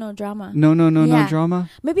want no drama. No Yeah. drama.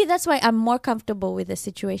 Maybe that's why I'm more comfortable with the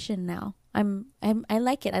situation now. I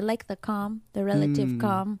like it. I like the calm, the relative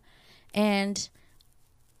calm, and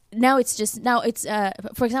now it's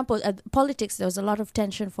for example, politics. There was a lot of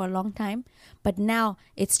tension for a long time, but now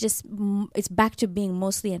it's just it's back to being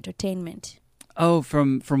mostly entertainment. Oh,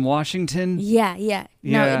 from Washington? Yeah.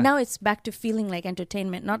 Now it's back to feeling like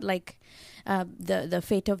entertainment, not like the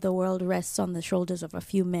fate of the world rests on the shoulders of a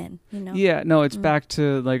few men, you know? Yeah, no, it's back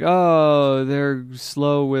to like, oh, they're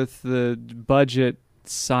slow with the budget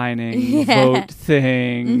signing vote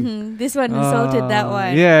thing. Mm-hmm. This one insulted that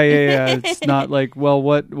one. Yeah. It's not like, well,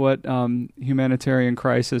 what humanitarian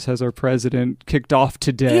crisis has our president kicked off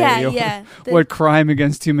today? Yeah. What crime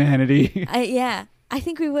against humanity? I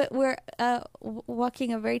think we're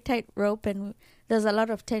walking a very tight rope, and there's a lot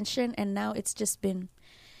of tension, and now it's just been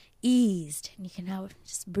eased, and you can now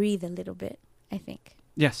just breathe a little bit, I think.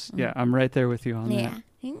 Yes, yeah, I'm right there with you on that.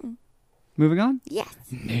 Mm. Moving on? Yes.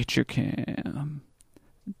 Nature Cam.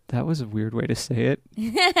 That was a weird way to say it.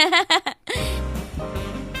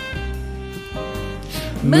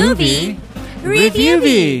 Movie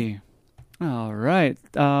Review. All right.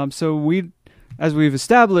 So as we've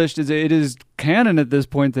established, it is canon at this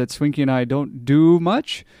point that Swinky and I don't do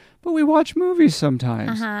much, but we watch movies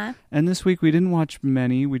sometimes. Uh-huh. And this week we didn't watch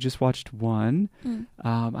many. We just watched one.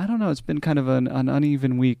 I don't know. It's been kind of an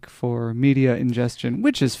uneven week for media ingestion,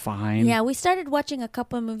 which is fine. Yeah, we started watching a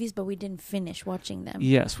couple of movies, but we didn't finish watching them.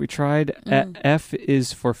 Yes, we tried F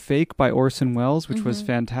is for Fake by Orson Welles, which was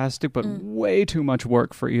fantastic, but way too much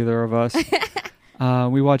work for either of us.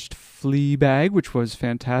 We watched Fleabag, which was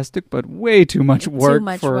fantastic, but way too much work.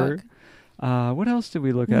 What else did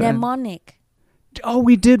we look at? Mnemonic. Oh,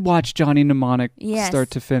 we did watch Johnny Mnemonic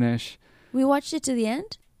start to finish. We watched it to the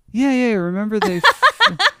end? Yeah. Remember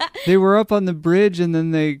they were up on the bridge and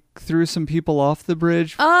then they threw some people off the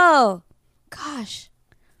bridge. Oh, gosh.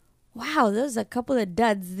 Wow, those are a couple of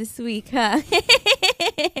duds this week, huh?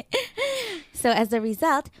 So as a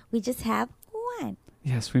result, we just have one.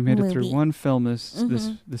 Yes, we made it through one film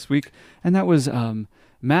this week, and that was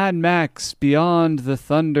Mad Max Beyond the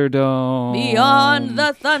Thunderdome. Beyond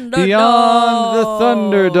the Thunderdome.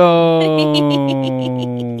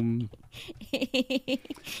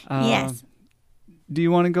 Yes. Do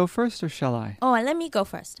you want to go first or shall I? Oh, let me go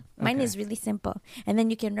first. Mine Okay. is really simple, and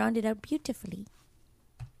then you can round it out beautifully.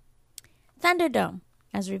 Thunderdome,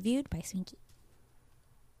 as reviewed by Swinky.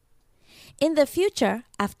 In the future,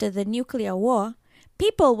 after the nuclear war,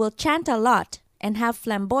 people will chant a lot and have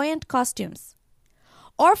flamboyant costumes.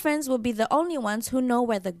 Orphans will be the only ones who know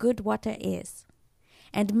where the good water is.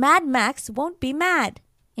 And Mad Max won't be mad.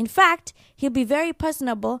 In fact, he'll be very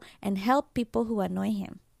personable and help people who annoy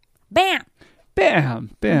him. Bam!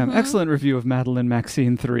 Bam! Excellent review of Madeline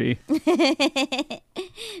Maxine 3.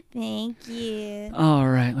 Thank you. All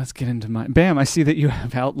right, let's get into mine. Bam, I see that you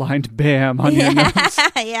have outlined Bam on your notes.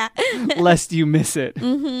 Yeah. Lest you miss it.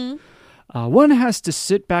 One has to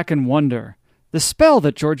sit back and wonder the spell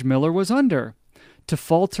that George Miller was under, to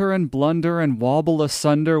falter and blunder and wobble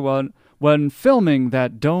asunder when filming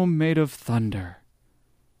that dome made of thunder.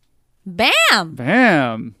 Bam!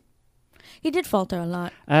 Bam! He did falter a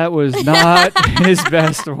lot. That was not his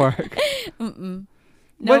best work.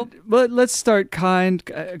 Nope. But let's start kind,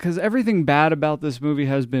 because everything bad about this movie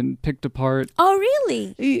has been picked apart. Oh,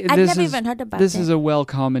 really? I've never even heard about this. it. This is a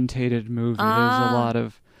well-commentated movie.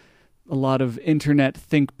 There's a lot of internet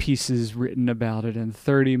think pieces written about it and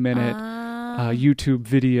 30-minute YouTube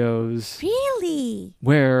videos. Really?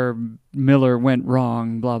 Where Miller went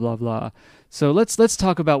wrong, blah blah blah. So let's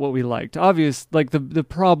talk about what we liked. Obvious, like the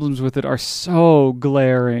problems with it are so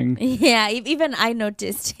glaring. Yeah, even I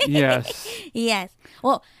noticed. Yes. Yes.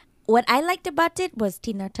 Well, what I liked about it was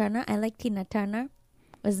Tina Turner. I like Tina Turner.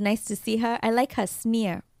 It was nice to see her. I like her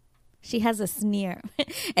sneer. She has a sneer,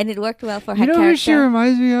 and it worked well for her character. You know who she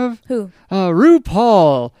reminds me of? Who?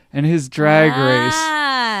 RuPaul and his drag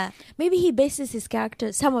race. Maybe he bases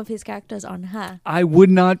some of his characters on her. I would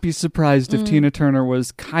not be surprised if Tina Turner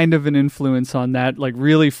was kind of an influence on that, like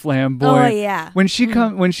really flamboyant. Oh yeah. When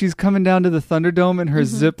she's coming down to the Thunderdome in her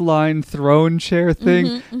zip line throne chair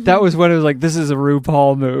thing, that was when it was like, this is a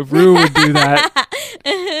RuPaul move. Ru would do that.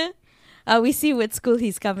 We see what school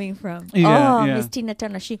he's coming from. Yeah. Miss Tina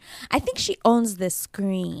Turner. I think she owns the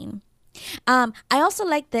screen. I also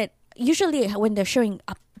like that usually when they're showing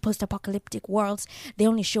post-apocalyptic worlds, they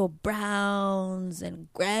only show browns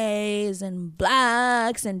and grays and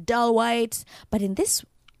blacks and dull whites. But in this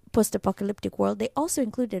post-apocalyptic world, they also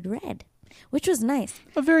included red, which was nice.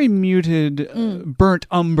 A very muted, burnt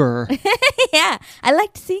umber. Yeah, I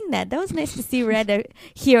liked seeing that. That was nice to see red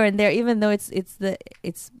here and there, even though it's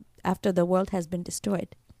after the world has been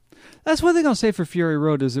destroyed. That's one thing I'll say for Fury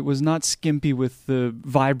Road is it was not skimpy with the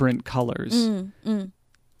vibrant colors.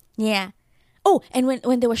 Yeah. Oh, and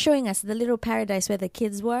when they were showing us the little paradise where the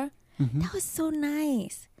kids were, Mm-hmm. that was so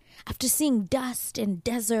nice. After seeing dust and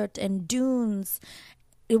desert and dunes,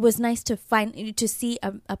 it was nice to see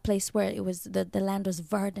a place where it was the land was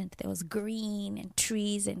verdant. There was green and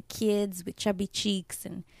trees and kids with chubby cheeks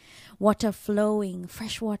and water flowing,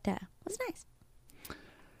 fresh water. It was nice.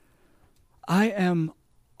 I am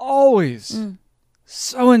always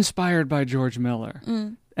so inspired by George Miller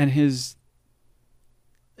and his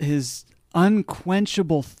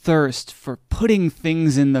unquenchable thirst for putting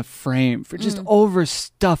things in the frame, for just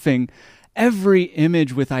overstuffing every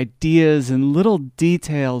image with ideas and little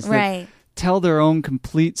details that tell their own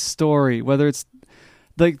complete story. Whether it's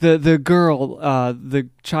like the girl, the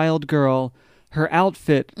child girl, her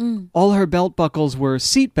outfit, all her belt buckles were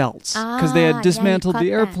seat belts because they had dismantled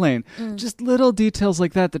the airplane. Just little details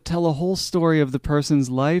like that tell a whole story of the person's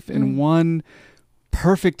life in one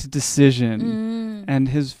perfect decision. And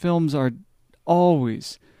his films are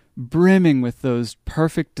always brimming with those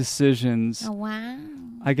perfect decisions. Oh, wow.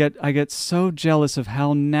 I get so jealous of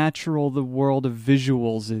how natural the world of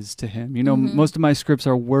visuals is to him. You know, most of my scripts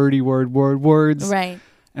are wordy words. Right.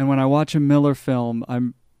 And when I watch a Miller film,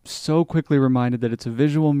 I'm so quickly reminded that it's a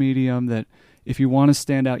visual medium, that if you want to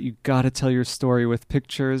stand out, you got to tell your story with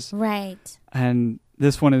pictures. Right. And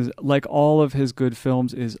this one is, like all of his good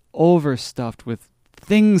films, is overstuffed with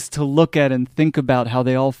things to look at and think about how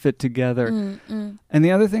they all fit together. And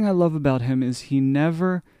the other thing I love about him is he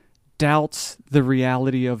never doubts the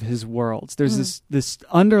reality of his worlds. There's this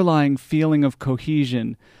underlying feeling of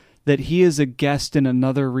cohesion, that he is a guest in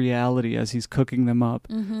another reality as he's cooking them up.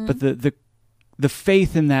 But the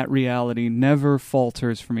faith in that reality never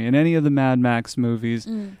falters for me in any of the Mad Max movies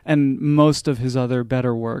and most of his other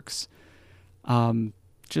better works.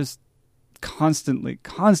 Just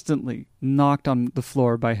constantly knocked on the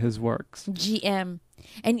floor by his works. GM.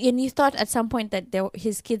 And you thought at some point that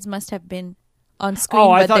his kids must have been on screen,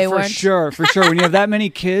 I but thought they for weren't. sure. When you have that many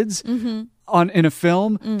kids in a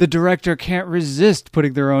film, the director can't resist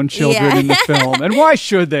putting their own children in the film. And why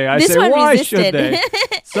should they? This one why resisted. should they?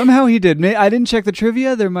 Somehow he did. I didn't check the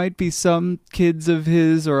trivia. There might be some kids of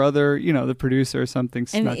his or other, the producer or something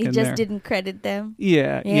snuck in there. And he just didn't credit them.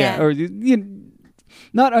 Yeah. Or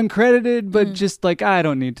not uncredited, but just like, I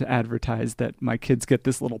don't need to advertise that my kids get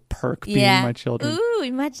this little perk being my children. Ooh,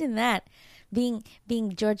 imagine that. Being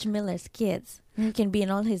George Miller's kids. You can be in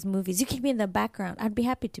all his movies. You can be in the background. I'd be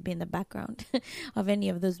happy to be in the background of any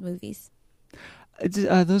of those movies.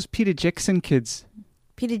 Those Peter Jackson kids.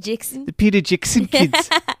 Peter Jackson? The Peter Jackson kids.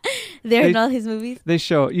 They're in all his movies? They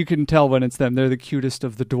show, you can tell when it's them. They're the cutest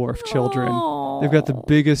of the dwarf children. Aww. They've got the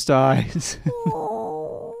biggest eyes.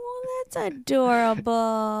 Oh, that's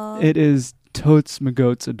adorable. It is totes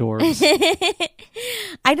magotes adorbs.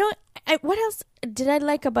 What else did I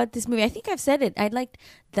like about this movie? I think I've said it. I liked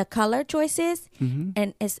the color choices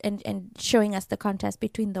and showing us the contrast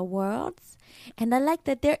between the worlds. And I like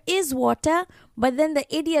that there is water, but then the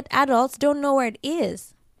idiot adults don't know where it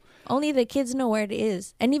is. Only the kids know where it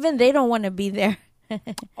is. And even they don't want to be there.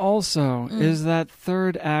 Also, is that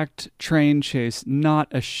third act train chase not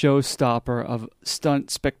a showstopper of stunt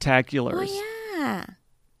spectaculars?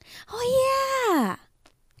 Oh, yeah.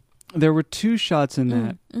 There were two shots in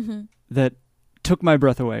that that took my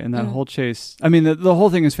breath away in that whole chase. I mean, the whole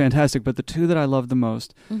thing is fantastic, but the two that I love the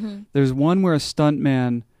most, there's one where a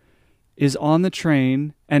stuntman is on the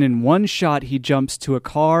train, and in one shot he jumps to a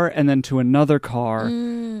car and then to another car,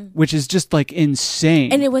 which is just like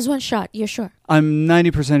insane. And it was one shot, you're sure? I'm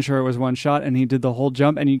 90% sure it was one shot, and he did the whole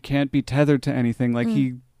jump, and you can't be tethered to anything. Like,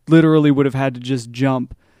 he literally would have had to just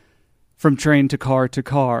jump from train to car to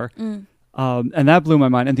car. And that blew my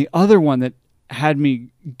mind. And the other one that had me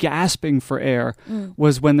gasping for air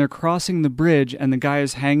was when they're crossing the bridge and the guy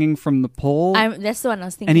is hanging from the pole. That's the one I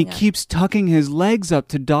was thinking and he of. keeps tucking his legs up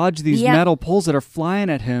to dodge these metal poles that are flying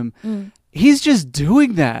at him. He's just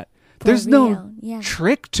doing that. There's no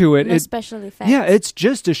trick to it. No special effects. Yeah, it's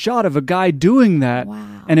just a shot of a guy doing that.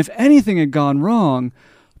 Wow. And if anything had gone wrong,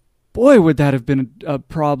 boy, would that have been a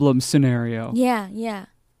problem scenario. Yeah.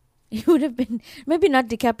 He would have been, maybe not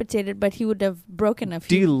decapitated, but he would have broken a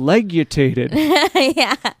few. Delegutated.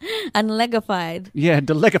 Yeah. Unlegified. Yeah,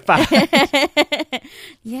 delegified.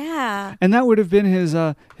 Yeah. And that would have been his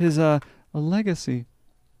legacy.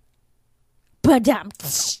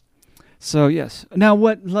 Badam. So, yes. Now,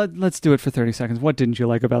 let's do it for 30 seconds. What didn't you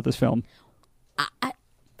like about this film? I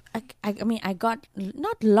mean, I got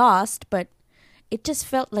not lost, but it just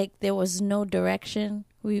felt like there was no direction.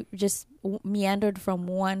 We just meandered from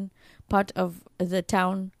one part of the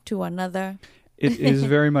town to another. It is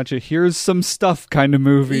very much a here's some stuff kind of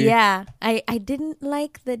movie. Yeah, I didn't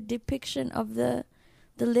like the depiction of the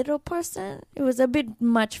little person. It was a bit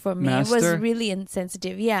much for me. Master? It was really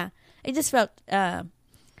insensitive. Yeah, it just felt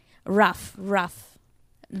rough.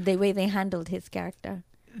 The way they handled his character.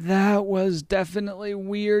 That was definitely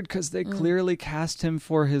weird because they clearly cast him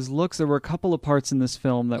for his looks. There were a couple of parts in this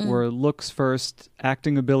film that were looks first,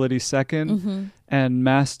 acting ability second, and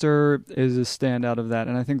Master is a standout of that.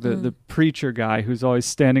 And I think the preacher guy who's always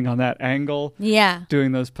standing on that angle,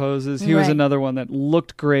 doing those poses, he was another one that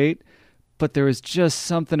looked great, but there was just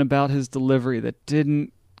something about his delivery that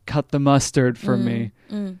didn't cut the mustard for me.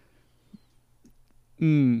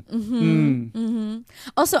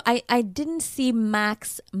 Also, I didn't see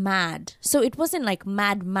Max mad. So it wasn't like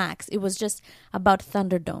Mad Max. It was just about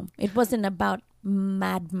Thunderdome. It wasn't about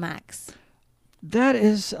Mad Max. That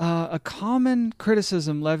is a common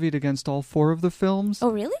criticism levied against all four of the films. Oh,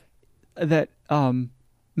 really? That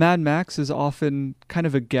Mad Max is often kind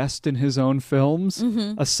of a guest in his own films,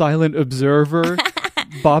 a silent observer,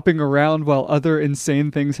 bopping around while other insane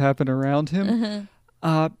things happen around him.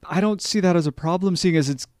 I don't see that as a problem, seeing as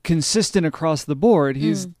it's consistent across the board.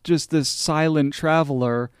 He's just this silent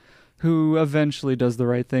traveler who eventually does the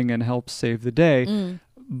right thing and helps save the day.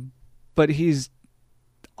 But he's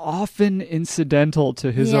often incidental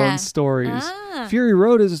to his own stories. Fury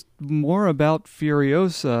Road is more about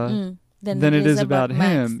Furiosa than it is about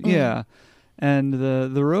him. Yeah. And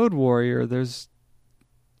the Road Warrior, there's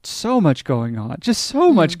so much going on, just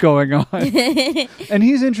so much going on. And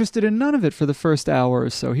he's interested in none of it for the first hour or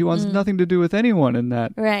so. He wants nothing to do with anyone in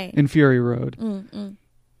that, in Fury Road.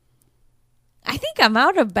 I think I'm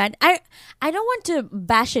out of bad. I don't want to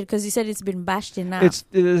bash it because you said it's been bashed enough.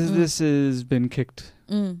 This has been kicked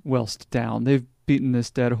whilst down. They've beaten this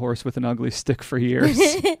dead horse with an ugly stick for years.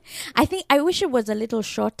 I wish it was a little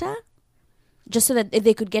shorter, just so that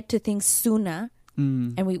they could get to things sooner.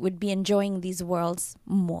 And we would be enjoying these worlds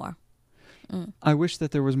more. I wish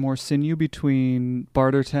that there was more sinew between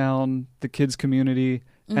Bartertown, the kids' community,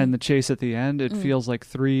 and the chase at the end. It feels like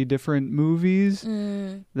three different movies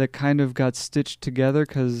that kind of got stitched together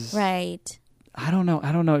because... Right. I don't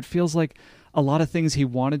know. It feels like a lot of things he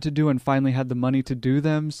wanted to do and finally had the money to do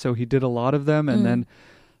them, so he did a lot of them, and then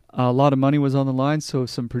a lot of money was on the line, so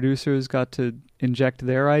some producers got to inject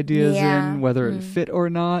their ideas in, whether it fit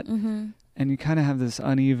or not. And you kind of have this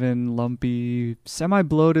uneven, lumpy,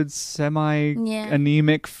 semi-bloated,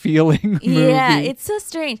 semi-anemic feeling movie. Yeah, it's so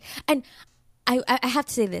strange. And I have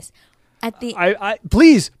to say this.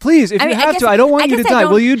 Please, if you have to. I don't want you to die.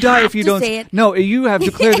 Will you die if you don't? Say it. No, you have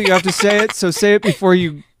declared that you have to say it, so say it before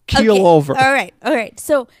you keel over. All right.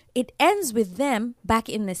 So it ends with them back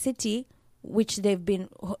in the city, which they've been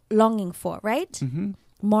longing for, right?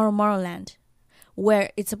 Morroland,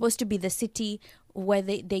 where it's supposed to be the city where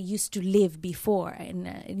they used to live before, and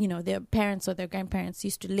their parents or their grandparents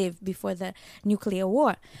used to live before the nuclear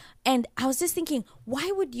war. And I was just thinking,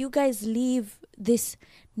 why would you guys leave this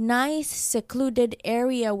nice secluded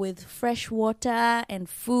area with fresh water and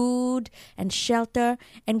food and shelter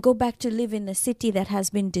and go back to live in a city that has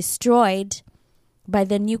been destroyed by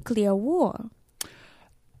the nuclear war?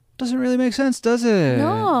 Doesn't really make sense, does it?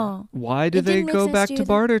 No. Why did they go back to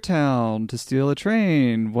Bartertown to steal a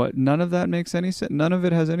train? None of that makes any sense. None of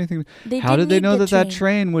it has anything. How did they know that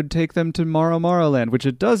train would take them to Morroland? Which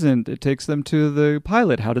it doesn't. It takes them to the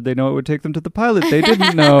pilot. How did they know it would take them to the pilot? They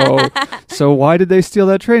didn't know. So why did they steal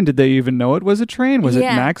that train? Did they even know it was a train? Was it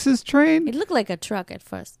Max's train? It looked like a truck at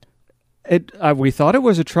first. We thought it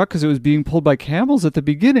was a truck because it was being pulled by camels at the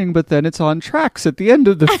beginning, but then it's on tracks at the end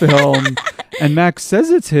of the film. And Max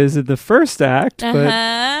says it's his in the first act,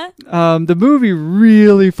 but the movie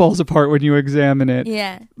really falls apart when you examine it.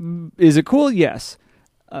 Yeah. Is it cool? Yes.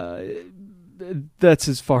 That's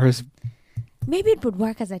as far as... Maybe it would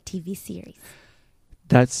work as a TV series.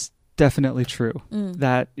 That's definitely true.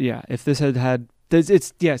 That, if this had...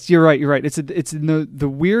 yes, you're right. It's in the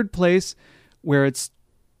weird place where it's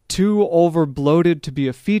too over bloated to be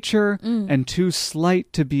a feature and too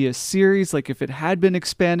slight to be a series. Like if it had been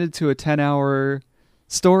expanded to a 10-hour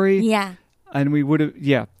story, and we would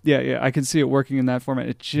have, I can see it working in that format.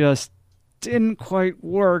 It just didn't quite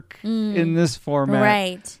work in this format.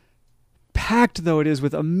 Right. Packed though it is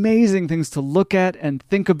with amazing things to look at and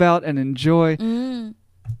think about and enjoy.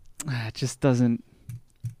 It just doesn't.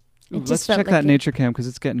 Let's check that nature cam because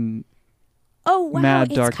it's getting. Oh, wow. Mad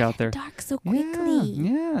dark out there. Dark so quickly.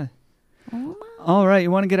 Yeah. Oh, all right.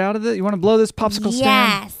 You want to get out of it? You want to blow this popsicle stand?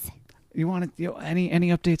 Yes. You want to, any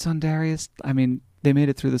updates on Darius? I mean, they made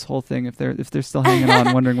it through this whole thing. If they're still hanging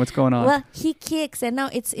on, wondering what's going on. Well, he kicks, and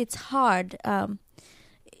now it's hard.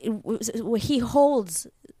 he holds.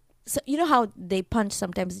 So you know how they punch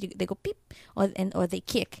sometimes they go beep or they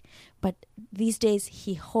kick, but these days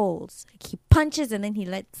he holds. Like he punches and then he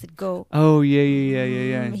lets it go. Oh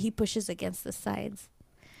yeah. He pushes against the sides,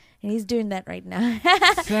 and he's doing that right now.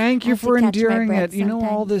 Thank I you have to for catch my enduring breath it. You know,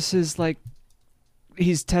 all sometimes. this is like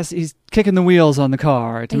he's kicking the wheels on the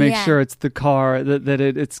car to make Yeah. sure it's the car that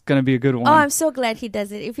it's going to be a good one. Oh, I'm so glad he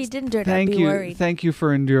does it. If he didn't do it, I'd be worried. Thank you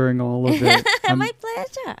for enduring all of it. My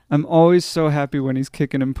pleasure. I'm always so happy when he's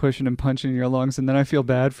kicking and pushing and punching your lungs, and then I feel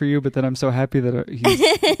bad for you, but then I'm so happy that he's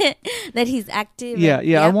That he's active. yeah.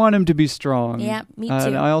 and- I want him to be strong. Yeah, me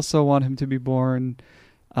And too. I also want him to be born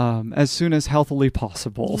as soon as healthily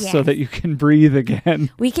possible, so Yes. that you can breathe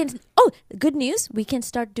again. We can. Oh, good news! We can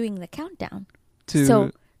start doing the countdown. To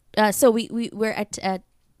So we're at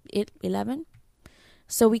 11,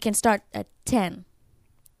 so we can start at 10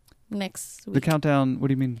 next week. the countdown. What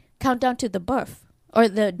do you mean? Countdown to the birth or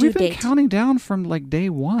the due We've been date. counting down from like day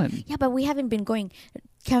one. Yeah, but we haven't been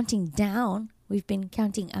counting down. We've been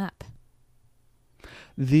counting up.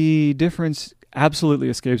 The difference absolutely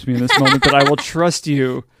escapes me in this moment, but I will trust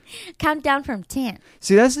you. Count down from 10.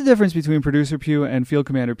 See, that's the difference between Producer Pew and Field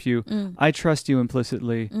Commander Pew. Mm. I trust you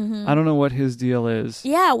implicitly. Mm-hmm. I don't know what his deal is.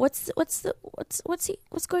 Yeah, what's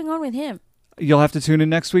going on with him? You'll have to tune in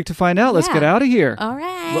next week to find out. Let's Yeah. get out of here. All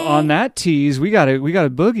right. Well, on that tease, we got to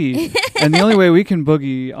boogie, and the only way we can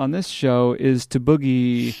boogie on this show is to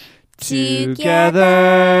boogie together.